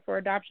give her up for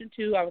adoption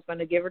too. I was going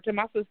to give her to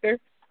my sister.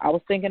 I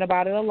was thinking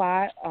about it a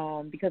lot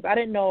because I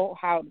didn't know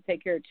how to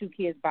take care of 2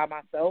 kids by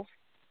myself.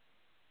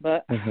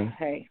 But,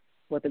 hey,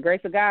 with the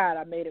grace of God,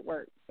 I made it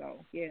work.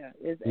 So, yeah,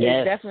 it's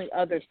definitely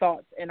other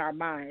thoughts in our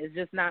mind. It's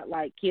just not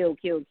like kill,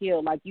 kill,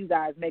 kill like you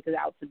guys make it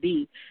out to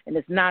be. And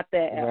it's not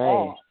that at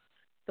all.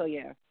 So,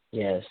 yeah.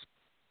 Yes.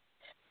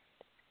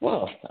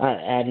 Well,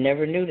 I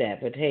never knew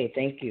that, but hey,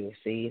 thank you.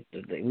 See,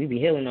 we be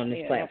healing on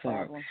this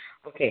platform. No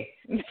Okay,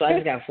 so I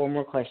just got 4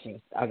 more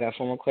questions.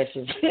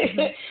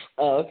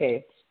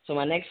 Okay, so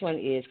my next one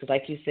is, because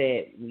like you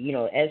said,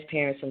 as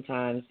parents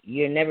sometimes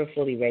you're never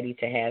fully ready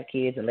to have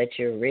kids unless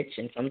you're rich,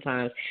 and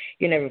sometimes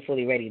you're never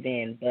fully ready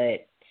then.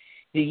 But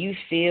do you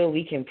feel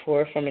we can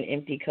pour from an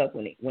empty cup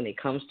when it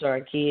comes to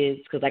our kids?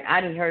 Because like I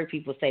done heard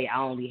people say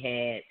I only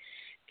had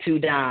 2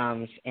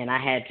 dimes, and I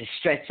had to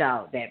stretch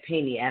out that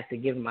penny after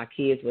giving my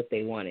kids what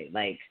they wanted.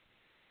 Like,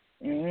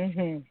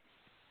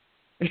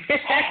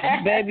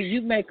 baby,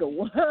 you make a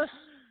way.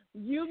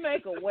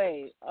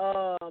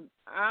 I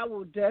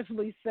will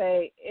definitely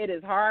say it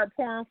is hard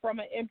pouring from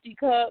an empty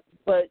cup,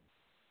 but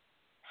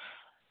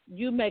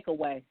you make a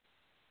way.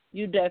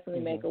 You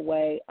definitely make a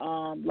way.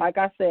 Like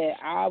I said,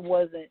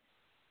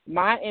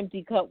 my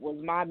empty cup was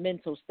my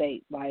mental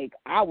state. Like,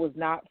 I was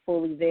not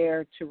fully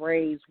there to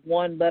raise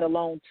 1, let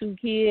alone 2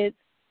 kids,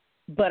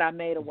 but I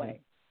made a way.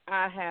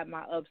 I had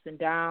my ups and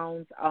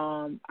downs.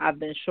 I've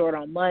been short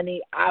on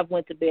money. I've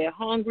went to bed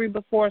hungry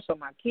before so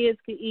my kids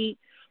could eat,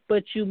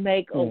 but you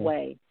make a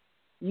way.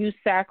 You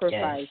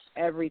sacrifice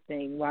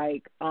everything.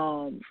 Like,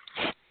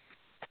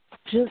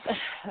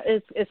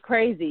 it's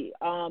crazy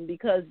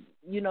because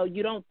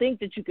you don't think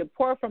that you can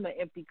pour from an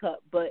empty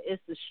cup, but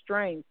it's the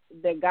strength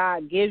that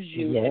God gives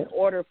you in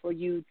order for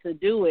you to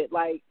do it.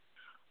 Like,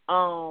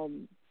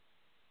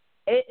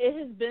 it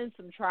has been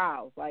some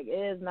trials. Like,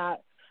 it is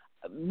not,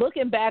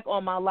 looking back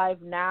on my life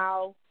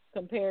now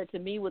compared to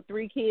me with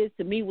 3 kids,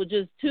 to me with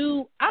just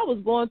 2, I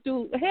was going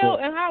through hell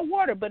and high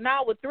water. But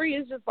now with 3,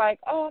 it's just like,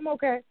 oh, I'm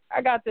okay.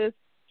 I got this.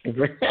 But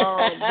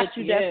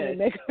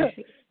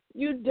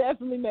you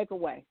definitely make a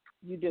way.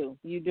 You do.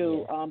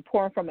 Yeah.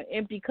 Pouring from an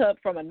empty cup,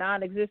 from a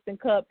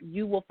non-existent cup,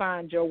 you will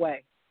find your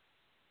way.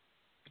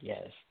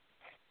 Yes.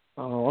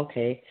 Oh,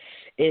 okay.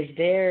 Is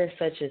there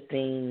such a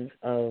thing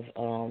of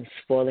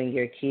spoiling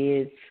your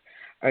kids,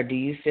 or do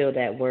you feel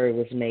that word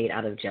was made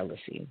out of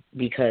jealousy?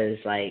 Because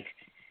like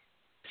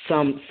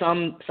some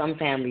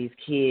families'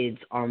 kids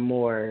are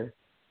more,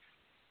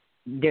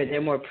 they're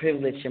more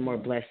privileged and more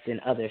blessed than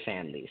other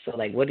families. So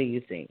like, what do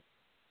you think?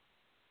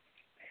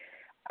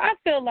 I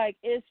feel like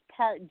it's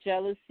part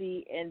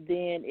jealousy and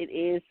then it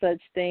is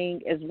such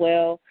thing as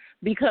well,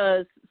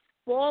 because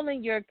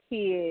spoiling your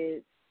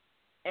kids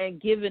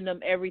and giving them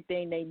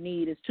everything they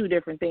need is two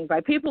different things.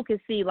 Like, people can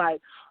see, like,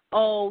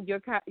 oh, your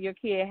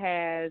kid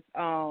has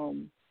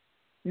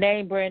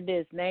name brand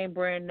this, name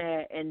brand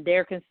that, and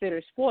they're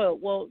considered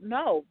spoiled. Well,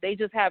 no, they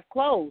just have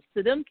clothes.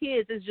 To them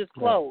kids, it's just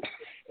clothes.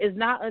 It's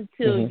not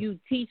until you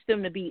teach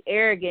them to be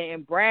arrogant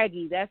and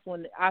braggy, that's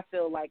when I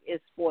feel like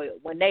it's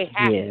spoiled. When they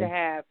have to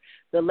have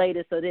the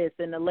latest of this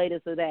and the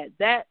latest of that.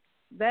 That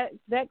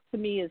to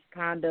me is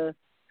kind of,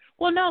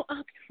 well, no,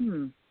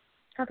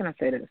 how can I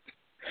say this?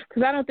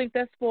 Because I don't think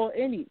that's spoiled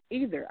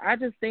either. I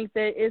just think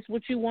that it's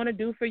what you want to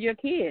do for your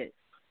kids.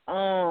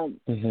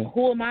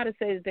 Who am I to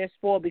say that they're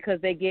spoiled because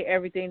they get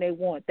everything they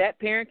want? That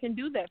parent can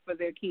do that for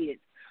their kids.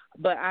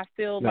 But I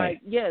feel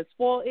like,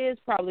 spoiled is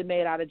probably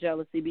made out of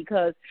jealousy,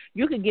 because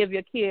you can give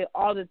your kid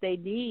all that they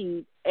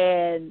need.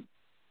 And,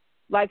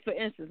 like, for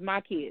instance,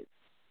 my kids,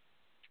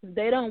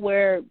 they don't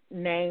wear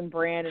name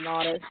brand and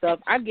all that stuff.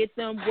 I get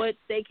them what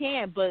they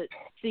can. But,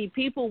 see,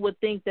 people would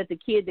think that the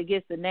kid that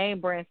gets the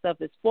name brand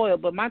stuff is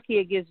spoiled, but my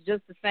kid gets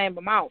just the same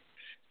amount.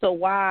 So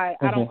why?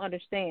 I don't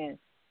understand.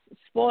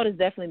 Spoiled is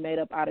definitely made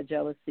up out of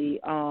jealousy.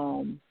 I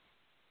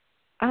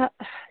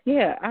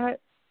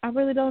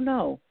really don't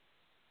know,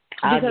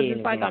 because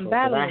it's like I'm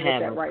battling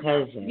with that right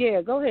now.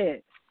 Yeah, go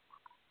ahead.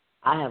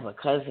 I have a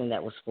cousin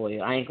that was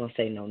spoiled. I ain't gonna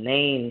say no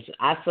names.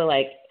 I feel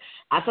like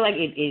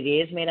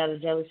it is made out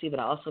of jealousy,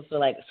 but I also feel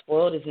like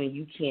spoiled is when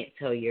you can't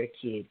tell your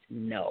kids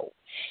no,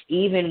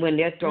 even when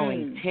they're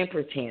throwing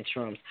temper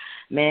tantrums.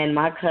 Man,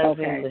 my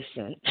cousin,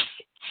 listen.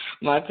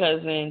 My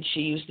cousin, she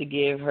used to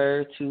give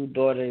her two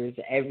daughters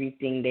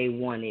everything they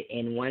wanted.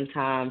 And one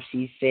time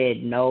she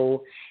said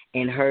no,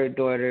 and her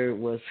daughter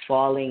was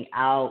falling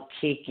out,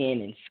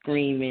 kicking and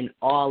screaming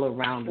all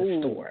around the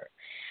store.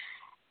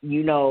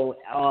 You know,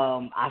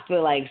 I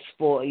feel like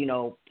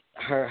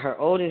her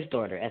oldest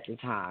daughter at the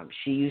time,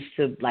 she used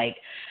to, like,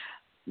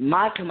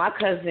 my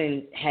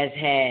cousin has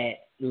had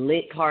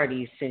lit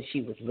parties since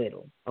she was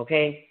little,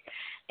 okay?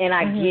 And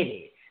I get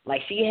it.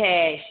 Like, she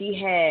had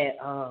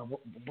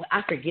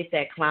I forget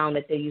that clown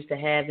that they used to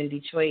have in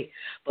Detroit,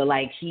 but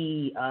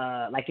he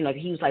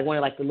was like one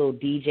of like the little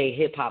DJ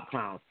hip hop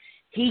clowns.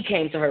 He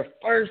came to her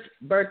first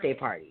birthday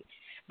party.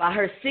 By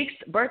her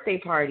 6th birthday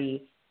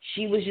party,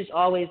 she was just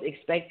always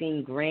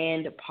expecting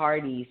grand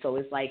parties. So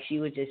it's like she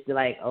would just be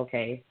like,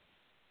 okay,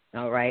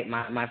 all right,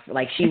 my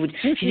like she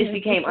just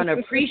became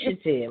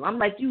unappreciative. I'm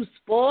like, you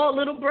spoiled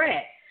little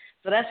brat.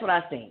 So that's what I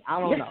think. I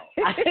don't know.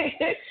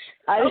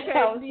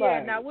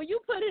 Now when you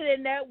put it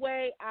in that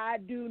way, I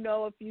do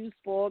know a few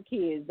spoiled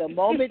kids. The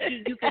moment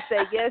you can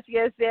say yes,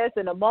 yes, yes,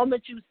 and the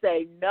moment you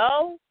say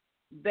no,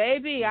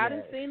 baby, I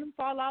done seen them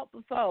fall out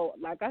before.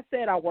 Like I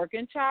said, I work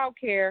in child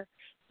care,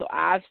 so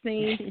I've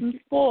seen some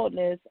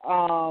spoiledness.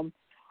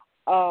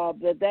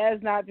 But that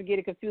is not to get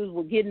it confused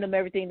with getting them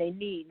everything they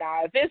need.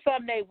 Now, if it's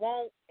something they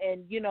want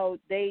and,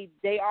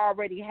 they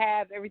already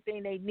have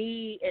everything they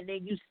need, and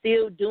then you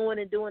still doing,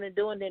 then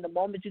the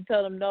moment you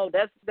tell them no,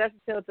 that's a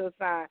telltale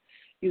sign.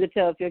 You can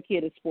tell if your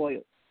kid is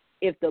spoiled.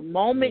 If the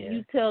moment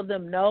you tell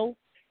them no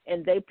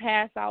and they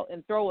pass out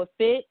and throw a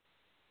fit,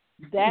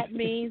 that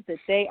means that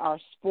they are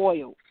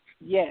spoiled.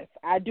 Yes,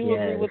 I do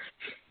agree with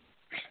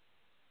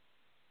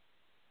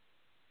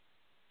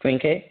Queen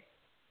K?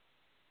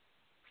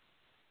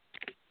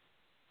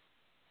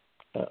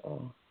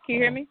 Uh-oh. Can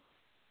you hear me?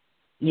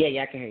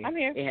 Yeah, I can hear you. I'm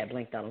here. It had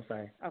blinked out. I'm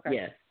sorry. Okay.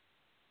 Yeah.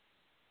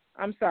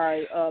 I'm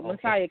sorry.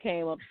 Messiah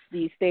came up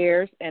these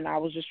stairs, and I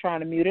was just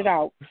trying to mute it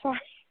out. Sorry.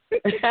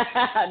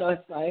 No,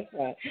 it's fine.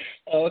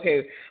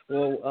 Okay.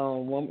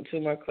 Well, two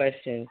more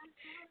questions.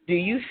 Do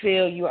you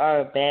feel you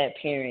are a bad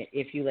parent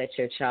if you let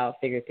your child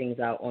figure things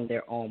out on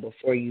their own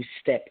before you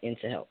step in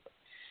to help?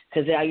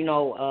 Because,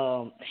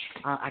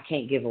 I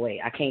can't give away.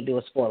 I can't do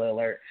a spoiler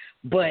alert.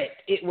 But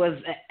it was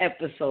an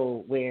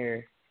episode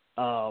where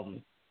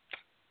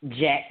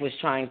Jack was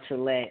trying to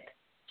let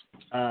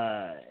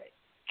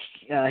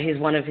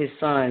one of his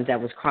sons that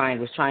was crying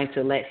was trying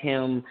to let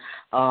him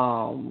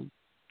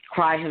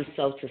cry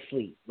himself to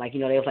sleep. Like, they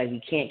was like,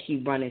 we can't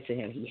keep running to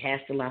him. He has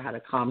to learn how to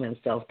calm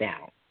himself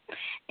down.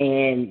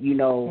 And,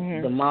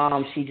 the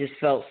mom, she just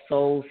felt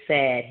so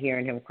sad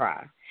hearing him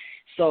cry.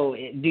 So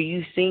do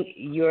you think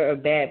you're a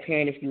bad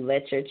parent if you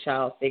let your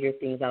child figure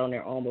things out on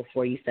their own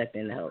before you step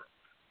in to help?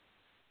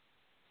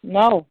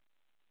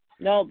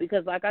 No,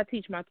 because like I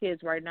teach my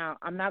kids right now,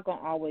 I'm not going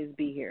to always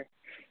be here.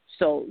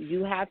 So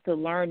you have to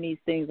learn these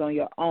things on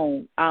your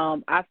own.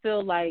 I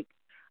feel like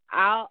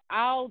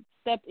I'll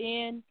step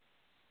in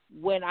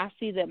when I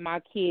see that my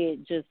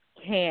kid just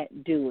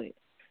can't do it.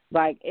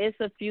 Like, it's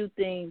a few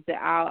things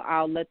that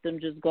I'll let them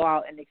just go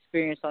out and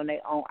experience on their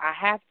own. I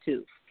have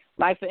to.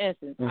 Like, for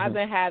instance, I've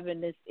been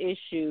having this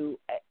issue,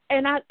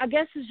 and I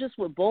guess it's just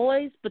with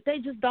boys, but they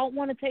just don't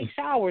want to take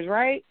showers,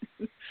 right?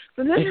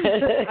 So this is,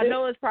 I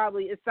know it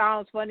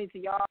sounds funny to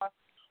y'all,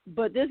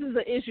 but this is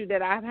an issue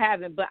that I'm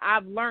having. But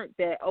I've learned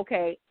that,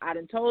 okay, I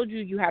done told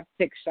you have to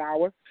take a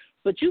shower,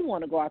 but you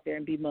want to go out there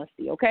and be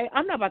musty, okay?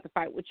 I'm not about to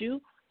fight with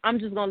you. I'm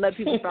just gonna let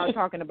people start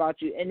talking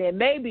about you, and then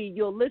maybe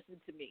you'll listen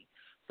to me.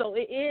 So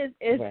it's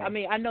right. I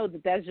mean, I know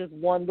that that's just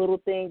one little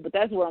thing, but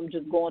that's what I'm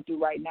just going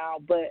through right now.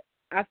 But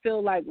I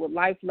feel like with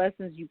life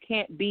lessons, you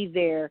can't be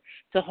there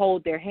to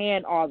hold their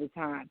hand all the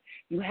time.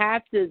 You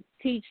have to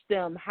teach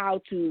them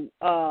how to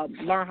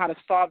learn how to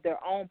solve their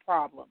own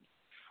problems.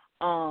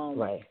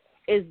 Right.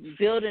 Is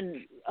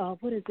building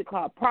what is it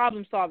called,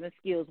 problem solving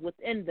skills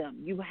within them.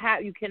 You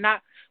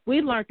cannot.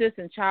 We learned this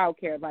in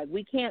childcare. Like,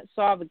 we can't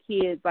solve a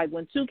kid's, like,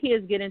 when two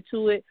kids get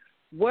into it,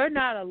 we're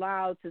not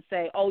allowed to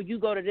say, oh, you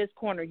go to this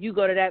corner, you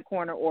go to that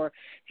corner, or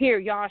here,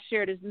 y'all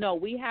share this. No,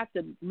 we have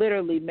to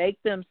literally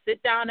make them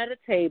sit down at a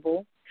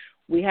table.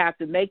 We have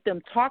to make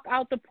them talk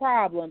out the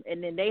problem,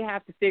 and then they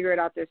have to figure it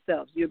out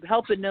themselves. You're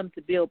helping them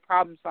to build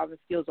problem-solving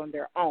skills on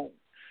their own.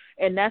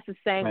 And that's the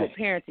same Right. with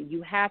parenting.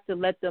 You have to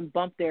let them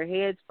bump their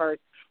heads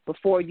first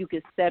before you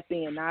can step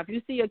in. Now, if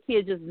you see a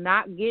kid just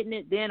not getting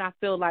it, then I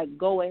feel like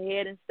go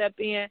ahead and step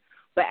in.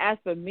 But as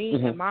for me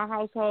and my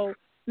household,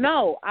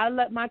 no, I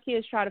let my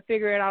kids try to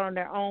figure it out on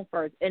their own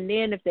first. And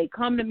then if they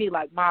come to me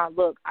like, Mom,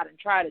 look, I done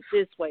tried it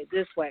this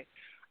way.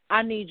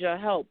 I need your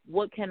help.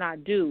 What can I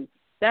do?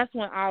 That's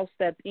when I'll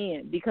step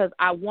in, because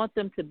I want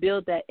them to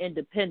build that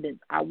independence.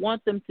 I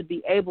want them to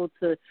be able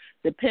to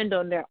depend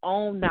on their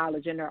own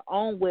knowledge and their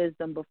own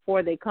wisdom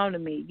before they come to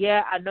me.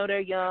 Yeah, I know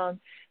they're young,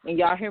 and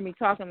y'all hear me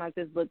talking like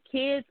this, but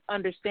kids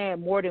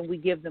understand more than we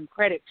give them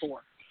credit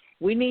for.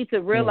 We need to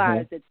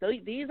realize that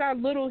these are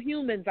little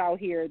humans out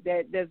here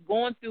that's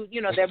going through,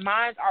 their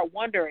minds are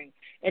wondering,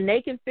 and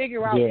they can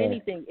figure out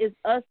anything. It's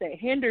us that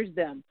hinders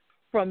them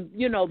from,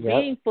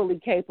 being fully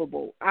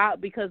capable.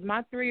 Because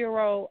my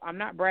 3-year-old, I'm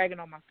not bragging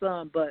on my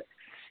son, but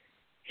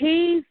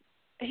he's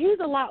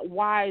a lot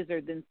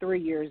wiser than 3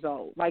 years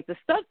old. Like, the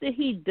stuff that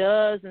he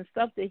does and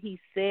stuff that he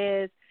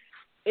says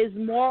is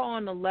more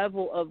on the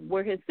level of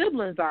where his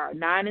siblings are,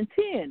 9 and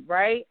 10,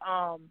 right?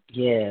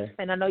 Yeah.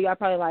 And I know y'all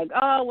probably like,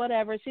 oh,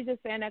 whatever, she's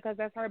just saying that because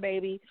that's her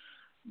baby.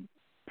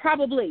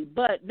 Probably,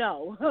 but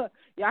no,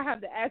 y'all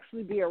have to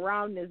actually be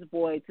around this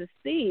boy to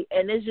see,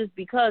 and it's just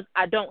because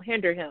I don't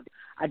hinder him.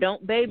 I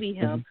don't baby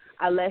him.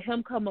 I let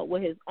him come up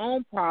with his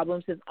own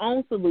problems, his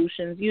own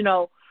solutions.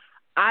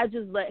 I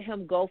just let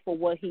him go for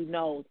what he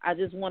knows. I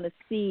just want to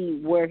see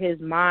where his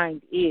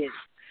mind is.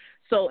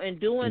 So in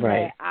doing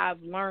that,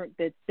 I've learned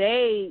that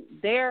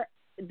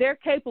they're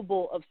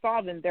capable of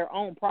solving their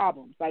own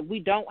problems. Like, we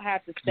don't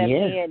have to step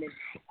in and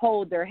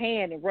hold their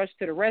hand and rush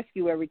to the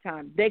rescue every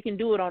time. They can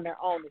do it on their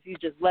own if you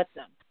just let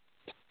them.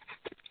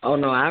 Oh,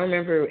 no, I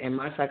remember in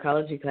my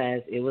psychology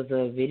class, it was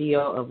a video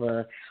of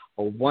a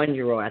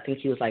 1-year-old. I think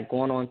he was, like,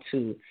 going on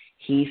 2.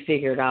 He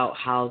figured out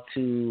how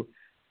to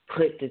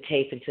put the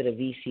tape into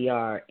the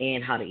VCR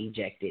and how to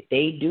eject it.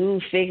 They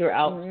do figure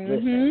out,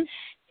 listen,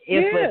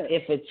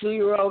 if a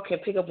 2-year-old can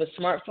pick up a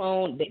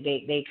smartphone,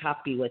 they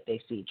copy what they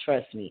see.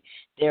 Trust me,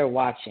 they're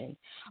watching.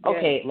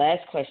 Okay,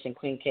 last question,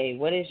 Queen K.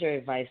 What is your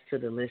advice to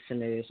the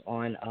listeners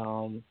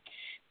on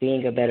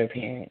being a better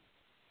parent?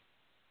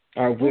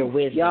 Or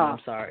wisdom, I'm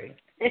sorry.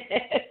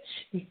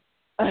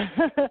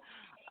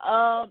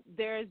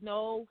 There is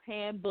no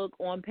handbook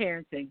on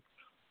parenting.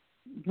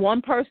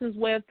 One person's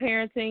way of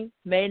parenting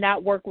may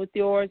not work with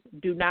yours.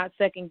 Do not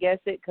second guess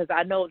it, because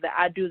I know that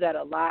I do that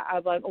a lot. I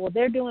was like, oh,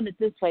 they're doing it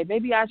this way.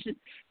 Maybe I should.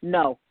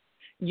 No.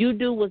 You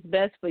do what's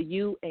best for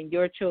you and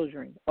your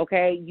children,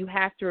 okay? You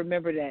have to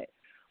remember that.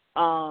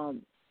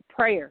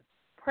 Prayer.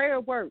 Prayer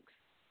works.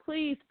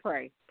 Please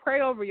pray. Pray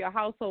over your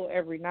household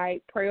every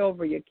night. Pray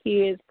over your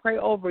kids. Pray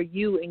over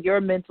you and your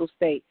mental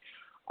state.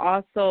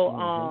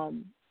 Also,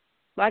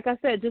 like I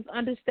said, just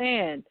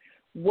understand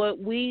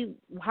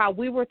how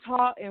we were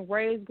taught and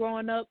raised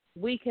growing up,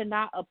 we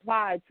cannot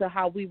apply to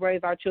how we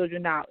raise our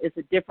children now. It's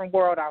a different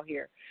world out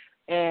here.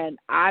 And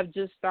I've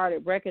just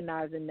started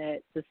recognizing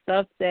that the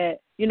stuff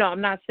that,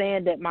 I'm not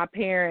saying that my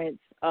parents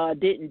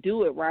didn't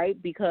do it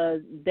right,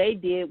 because they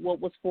did what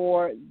was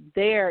for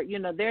their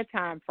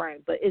time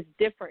frame, but it's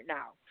different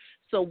now.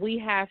 So we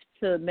have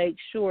to make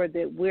sure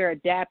that we're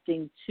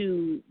adapting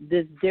to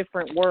this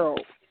different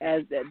world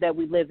that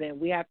we live in.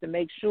 We have to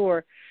make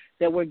sure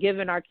that we're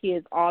giving our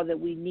kids all that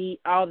we need,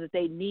 all that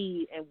they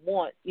need and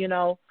want,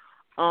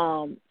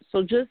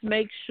 So just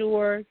make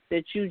sure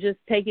that you just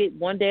take it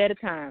one day at a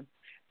time.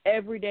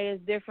 Every day is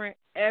different.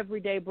 Every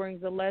day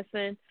brings a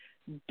lesson.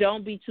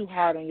 Don't be too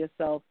hard on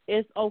yourself.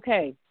 It's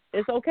okay.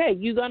 It's okay.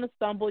 You're going to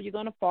stumble. You're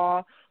going to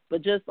fall.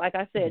 But just like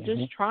I said,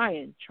 just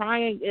trying.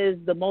 Trying is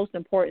the most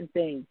important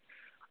thing.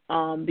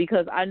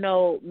 Because I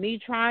know me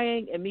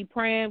trying and me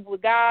praying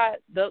with God,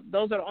 those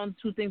are the only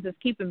 2 things that's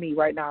keeping me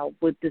right now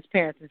with this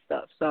parenting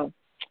stuff. So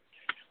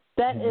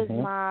that is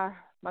my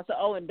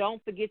oh, and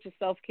don't forget your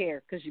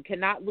self-care, because you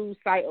cannot lose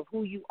sight of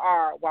who you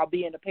are while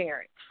being a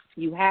parent.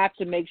 You have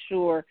to make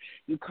sure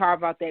you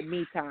carve out that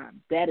me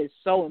time. That is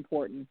so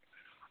important.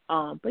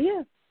 But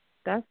yeah,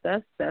 that's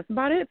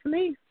about it for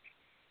me.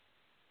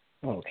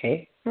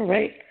 Okay. All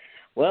right.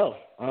 Well,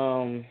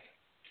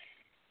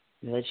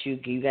 let you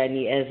got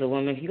any as a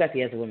woman? You got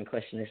the as a woman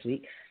question this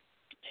week.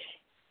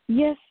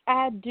 Yes,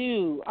 I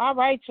do. All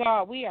right,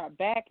 y'all. We are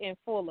back in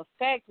full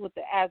effect with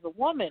the As a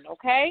Woman,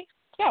 okay?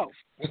 So,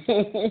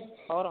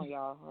 hold on,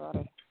 y'all.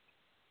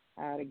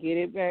 I gotta get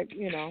it back.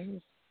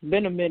 It's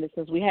been a minute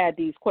since we had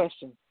these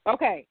questions.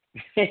 Okay.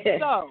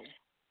 So,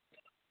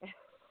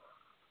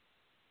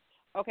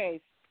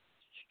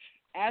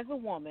 as a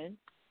woman,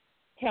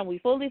 can we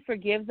fully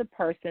forgive the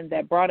person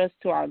that brought us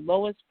to our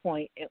lowest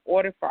point in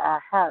order for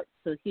our heart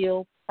to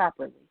heal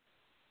properly?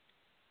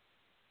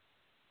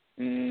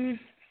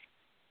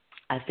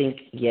 I think,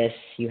 yes,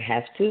 you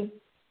have to.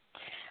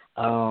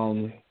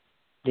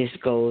 This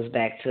goes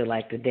back to,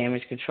 like, the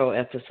damage control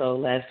episode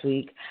last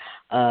week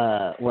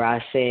where I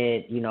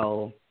said,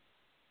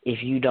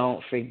 if you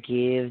don't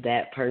forgive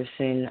that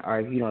person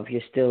or, if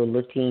you're still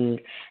looking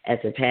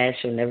at the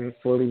past, you'll never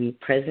fully be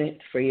present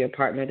for your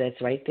partner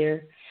that's right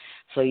there.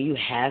 So you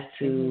have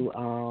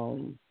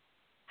to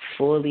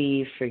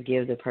fully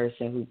forgive the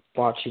person who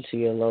brought you to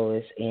your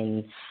lowest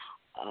and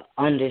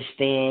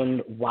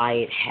understand why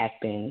it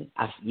happened.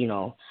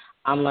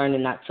 I'm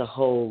learning not to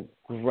hold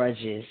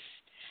grudges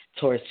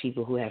towards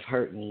people who have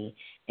hurt me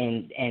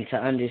and to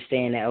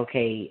understand that,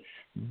 okay,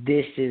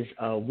 this is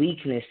a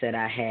weakness that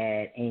I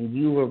had and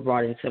you were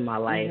brought into my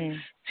life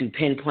to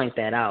pinpoint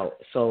that out.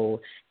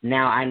 So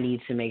now I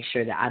need to make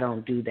sure that I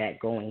don't do that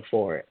going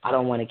forward. I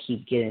don't want to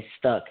keep getting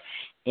stuck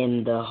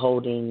in the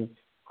holding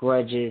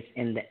grudges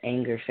and the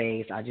anger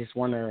phase. I just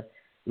want to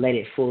let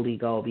it fully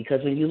go,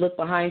 because when you look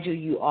behind you,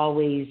 you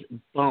always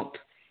bump.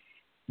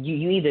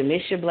 You either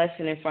miss your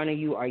blessing in front of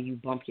you or you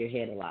bump your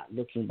head a lot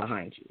looking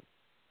behind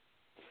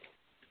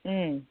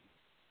you.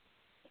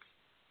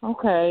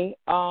 Okay.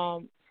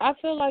 I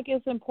feel like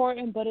it's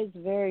important, but it's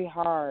very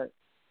hard.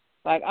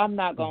 Like, I'm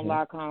not going to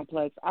lie,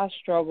 Complex. I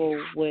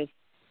struggle with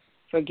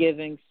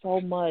forgiving so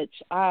much.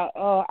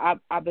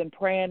 I've been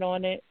praying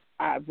on it.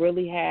 I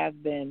really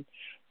have been.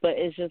 But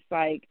it's just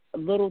like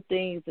little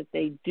things that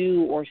they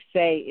do or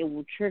say, it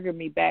will trigger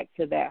me back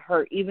to that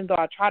hurt, even though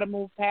I try to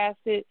move past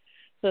it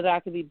so that I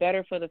can be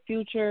better for the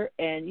future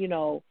and,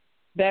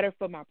 better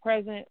for my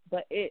present.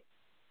 But it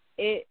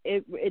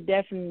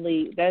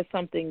definitely, that's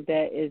something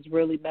that is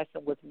really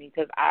messing with me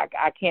because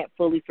I can't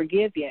fully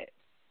forgive yet.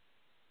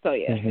 So,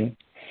 yeah,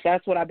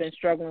 that's what I've been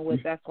struggling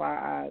with. That's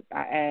why I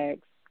asked.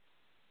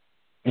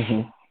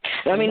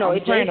 I mean, no,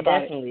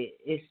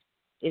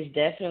 it's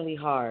definitely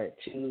hard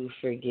to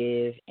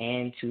forgive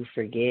and to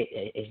forget.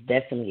 It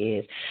definitely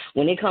is.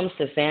 When it comes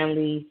to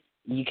family,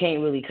 you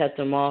can't really cut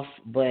them off.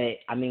 But,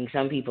 I mean,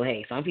 some people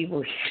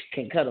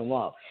can cut them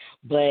off.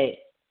 But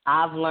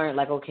I've learned,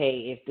 like,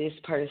 okay, if this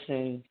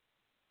person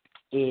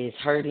is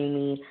hurting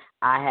me,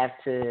 I have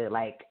to,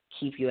 like,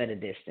 keep you at a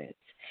distance.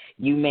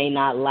 You may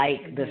not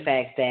like the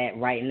fact that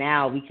right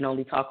now we can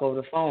only talk over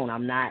the phone.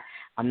 I'm not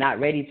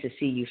ready to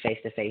see you face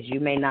to face. You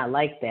may not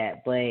like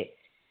that, but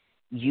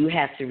you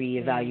have to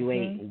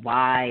reevaluate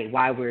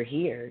why we're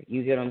here.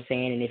 You get what I'm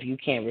saying? And if you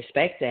can't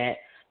respect that,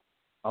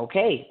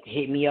 okay,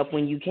 hit me up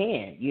when you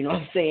can. You know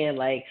what I'm saying?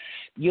 Like,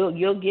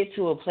 you'll get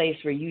to a place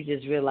where you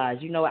just realize,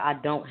 you know what, I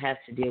don't have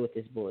to deal with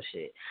this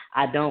bullshit.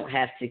 I don't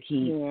have to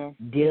keep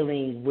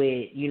dealing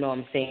with, you know what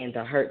I'm saying,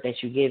 the hurt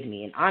that you give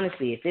me. And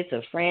honestly, if it's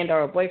a friend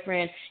or a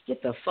boyfriend,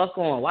 get the fuck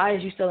on. Why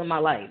is you still in my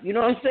life? You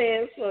know what I'm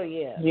saying? So,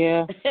 yeah.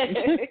 Yeah.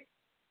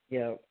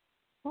 Yeah.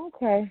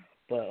 Okay.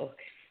 But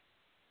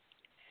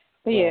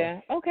yeah.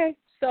 Okay.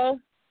 So,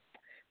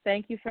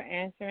 thank you for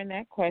answering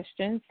that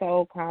question.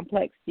 So,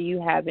 Complex, do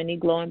you have any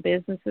glowing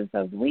businesses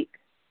of the week?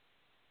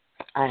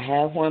 I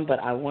have one, but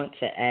I want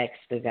to ask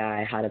the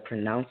guy how to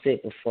pronounce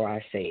it before I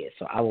say it.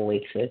 So I will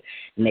wait till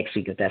next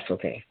week if that's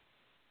okay.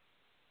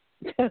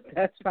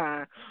 That's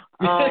fine.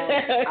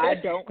 I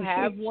don't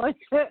have one.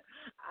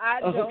 I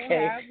don't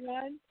have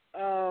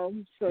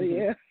one. So,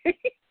 yeah.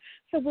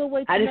 So we'll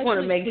wait till I just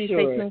want to make sure.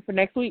 Stay tuned for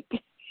next week.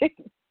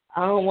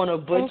 I don't want to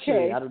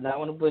butcher it. I do not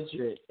want to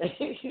butcher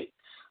it.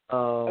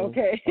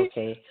 Okay.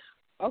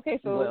 Okay,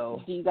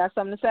 so do you got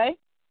something to say?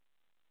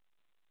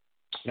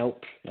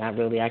 Nope, not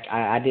really.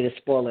 I did a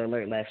spoiler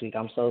alert last week.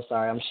 I'm so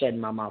sorry. I'm shutting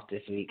my mouth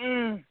this week.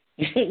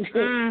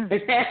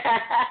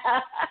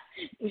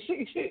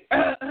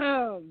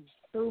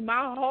 Threw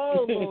my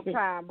whole little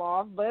time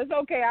off, but it's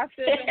okay. I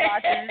still been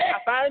watching.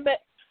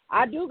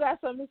 I do got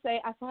something to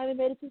say. I finally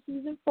made it to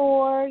season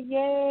 4.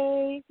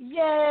 Yay.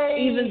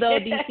 Even though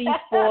DC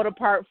spoiled a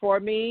part for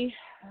me,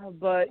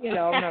 but, I'm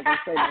not going to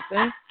say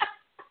nothing.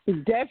 He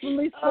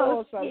definitely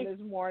spoiled something this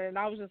morning.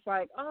 I was just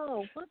like,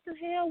 oh, what the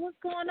hell? What's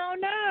going on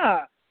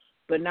now?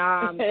 But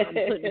now I'm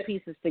putting the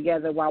pieces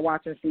together while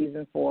watching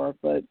season 4.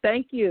 But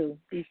thank you,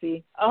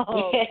 DC.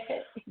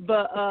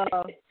 But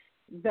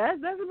that's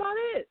about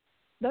it.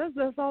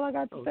 That's all I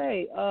got to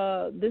say.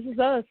 This is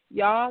us.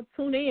 Y'all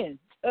tune in.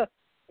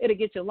 It'll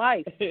get your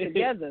life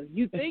together.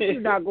 You think you're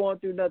not going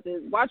through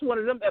nothing? Watch one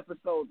of them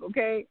episodes,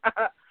 okay?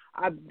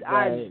 I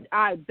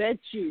bet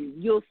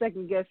you'll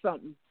second guess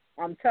something.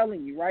 I'm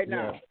telling you right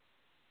now.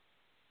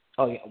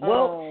 Oh yeah.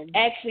 Well,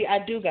 actually, I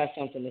do got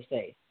something to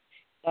say.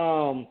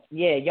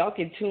 Yeah, y'all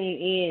can tune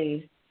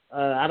in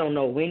I don't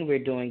know when we're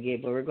doing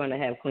it, but we're going to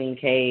have Queen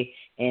K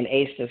and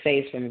Ace to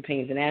Face from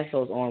Opinions and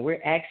Assholes on.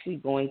 We're actually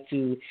going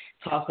to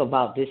talk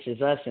about This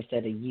Is Us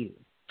instead of You.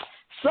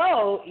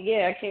 So,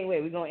 yeah, I can't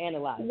wait. We're going to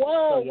analyze.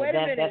 Whoa, so, yeah, wait a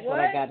minute. That's what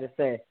I got to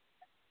say.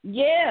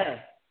 Yeah.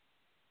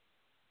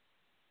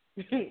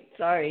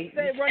 Sorry.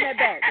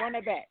 Run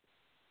that back.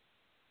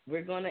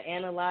 We're going to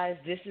analyze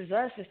This Is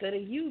Us instead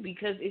of You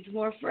because it's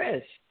more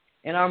fresh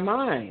in our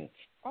minds.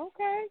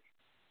 Okay.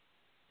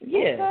 Yeah.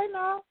 Okay,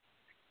 no.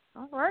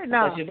 All right,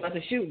 now. I thought you were about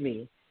to shoot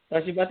me.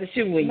 When you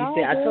No,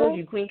 said, I girl. told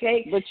you, Queen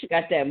K, But you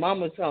got that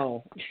mama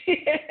tone.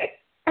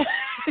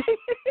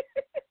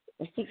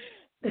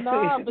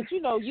 Nah, but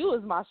you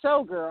is my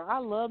show girl. I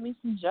love me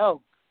some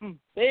Joe.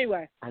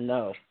 Anyway. I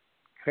know.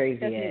 Crazy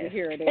that's ass. neither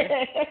here or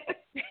there.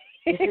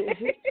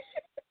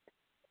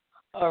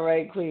 All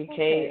right, Queen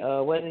Okay.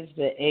 K, what is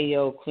the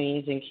Ayo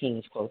Queens and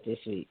Kings quote this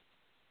week?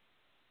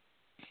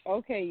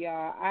 Okay,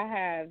 y'all. I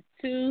have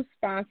 2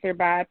 sponsored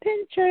by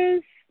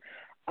Pinterest.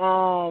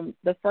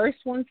 The first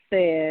one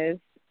says,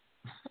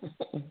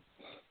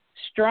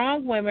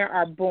 strong women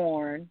are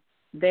born.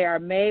 They are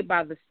made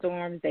by the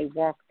storms they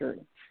walk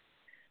through.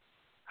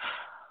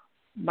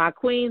 My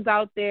queens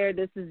out there,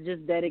 this is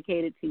just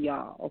dedicated to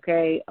y'all,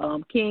 okay?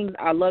 Kings,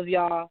 I love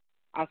y'all.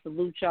 I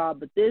salute y'all.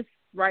 But this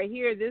right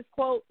here, this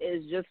quote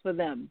is just for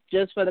them,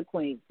 just for the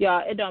queens.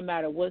 Y'all, it don't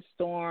matter what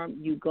storm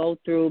you go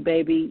through,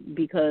 baby,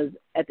 because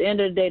at the end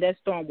of the day, that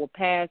storm will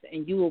pass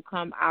and you will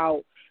come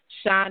out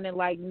shining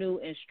like new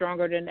and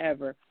stronger than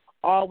ever.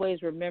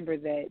 Always remember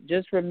that.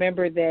 Just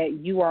remember that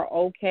you are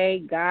okay.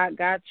 God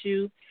got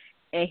you,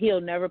 and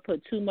he'll never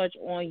put too much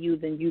on you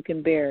than you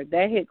can bear.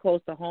 That hit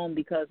close to home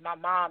because my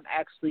mom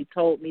actually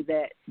told me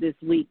that this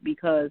week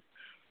because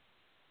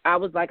I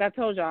was, like I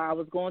told y'all, I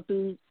was going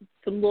through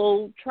some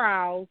little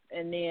trials,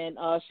 and then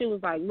she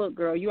was like, look,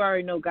 girl, you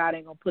already know God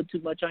ain't going to put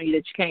too much on you that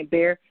you can't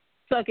bear.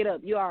 Suck it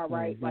up. You all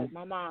right. Mm-hmm. Like,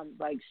 my mom,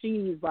 like,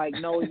 she's, like,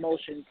 no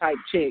emotion type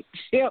chick.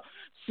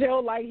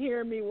 She'll, like,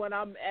 hear me when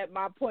I'm at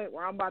my point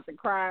where I'm about to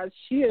cry.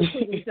 She'll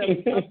quickly tell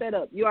me, suck that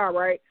up. You all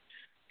right.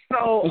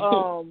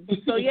 So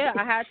yeah,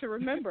 I had to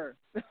remember.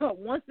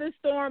 Once this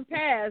storm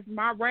passed,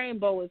 my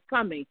rainbow is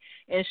coming.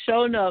 And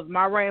sure enough,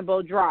 my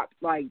rainbow dropped,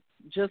 like,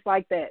 just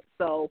like that.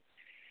 So,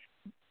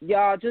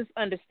 y'all just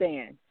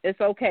understand. It's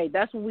okay.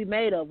 That's what we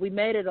made of. We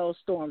made of those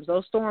storms.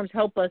 Those storms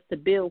help us to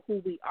build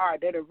who we are.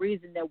 They're the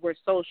reason that we're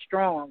so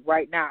strong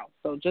right now.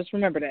 So just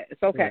remember that.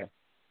 It's okay.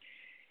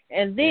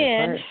 Yeah. And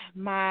then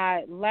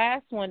my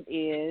last one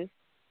is,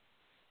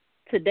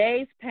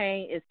 today's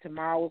pain is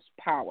tomorrow's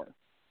power.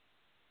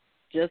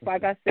 Just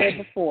like I said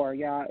before,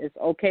 y'all, it's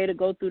okay to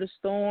go through the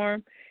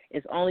storm.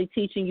 It's only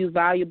teaching you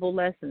valuable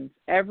lessons.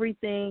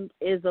 Everything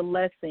is a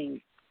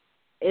lesson.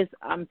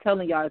 I'm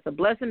telling y'all, it's a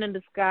blessing in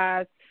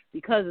disguise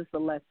because it's a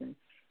lesson.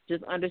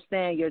 Just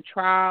understand your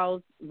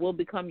trials will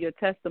become your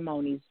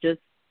testimonies. Just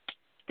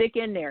stick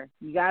in there.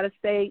 You got to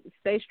stay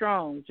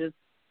strong. Just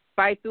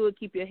fight through it.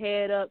 Keep your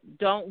head up.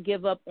 Don't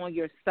give up on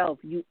yourself.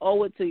 You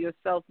owe it to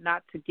yourself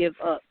not to give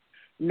up.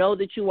 Know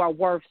that you are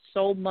worth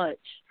so much.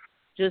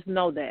 Just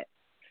know that.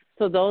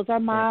 So those are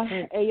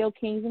my Ayo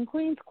Kings and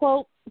Queens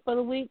quote for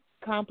the week.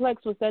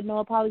 Complex, was that no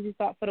apology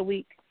thought for the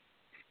week?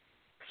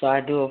 So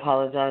I do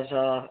apologize,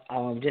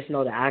 y'all. Just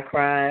know that I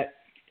cried,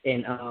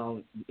 and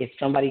if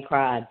somebody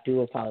cried, I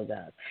do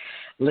apologize.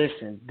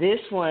 Listen, this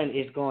one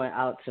is going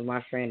out to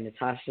my friend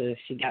Natasha.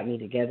 She got me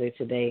together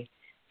today.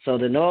 So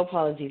the no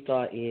apology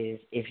thought is,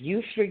 if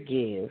you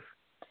forgive,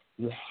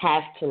 you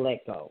have to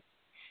let go.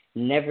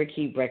 Never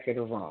keep record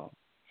of wrong.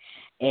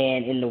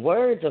 And in the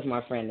words of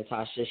my friend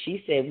Natasha,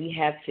 she said we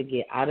have to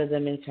get out of the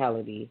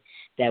mentality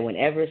that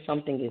whenever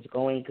something is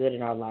going good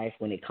in our life,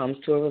 when it comes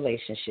to a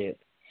relationship,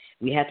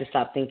 we have to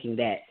stop thinking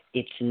that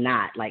it's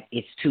not, like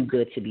it's too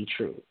good to be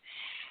true.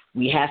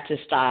 We have to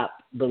stop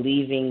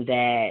believing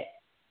that,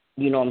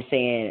 you know what I'm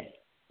saying,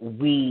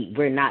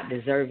 we're not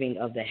deserving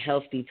of the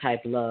healthy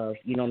type love.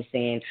 You know what I'm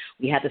saying?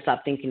 We have to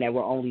stop thinking that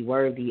we're only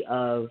worthy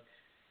of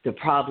the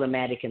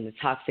problematic and the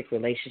toxic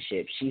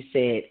relationship. She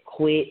said,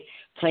 quit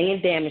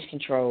playing damage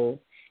control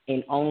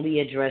and only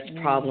address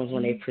problems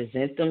when they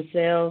present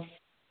themselves.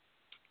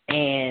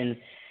 And,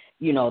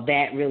 you know,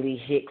 that really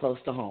hit close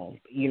to home.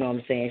 You know what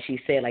I'm saying? She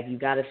said, like, you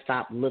got to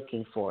stop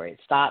looking for it.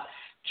 Stop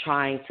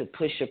trying to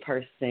push a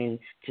person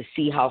to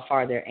see how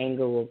far their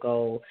anger will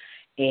go.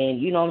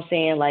 And, you know what I'm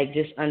saying? Like,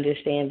 just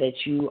understand that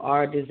you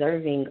are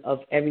deserving of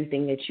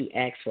everything that you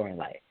ask for in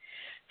life.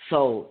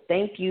 So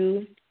thank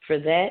you for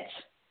that.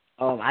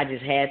 I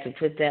just had to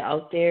put that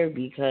out there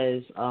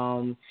because,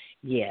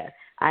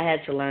 I had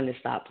to learn to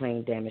stop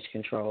playing damage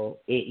control.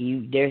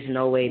 There's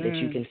no way that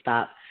you can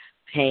stop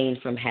pain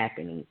from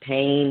happening.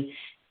 Pain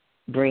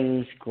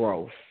brings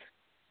growth.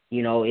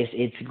 You know,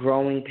 it's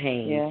growing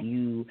pains. Yeah.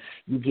 You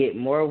get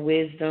more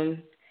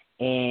wisdom,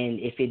 and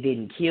if it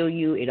didn't kill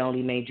you, it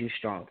only made you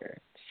stronger.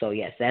 So,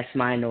 yes, that's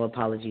my no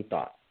apology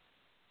thought.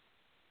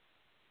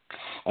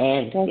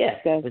 And,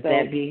 with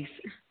that being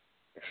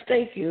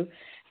thank you.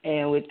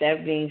 And with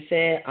that being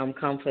said, I'm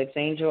Complex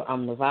Angel.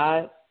 I'm the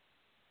Vibe.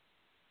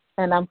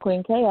 And I'm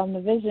Queen K. I'm the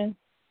Vision.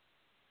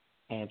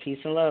 And peace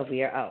and love.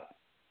 We are out.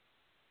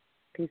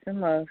 Peace and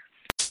love.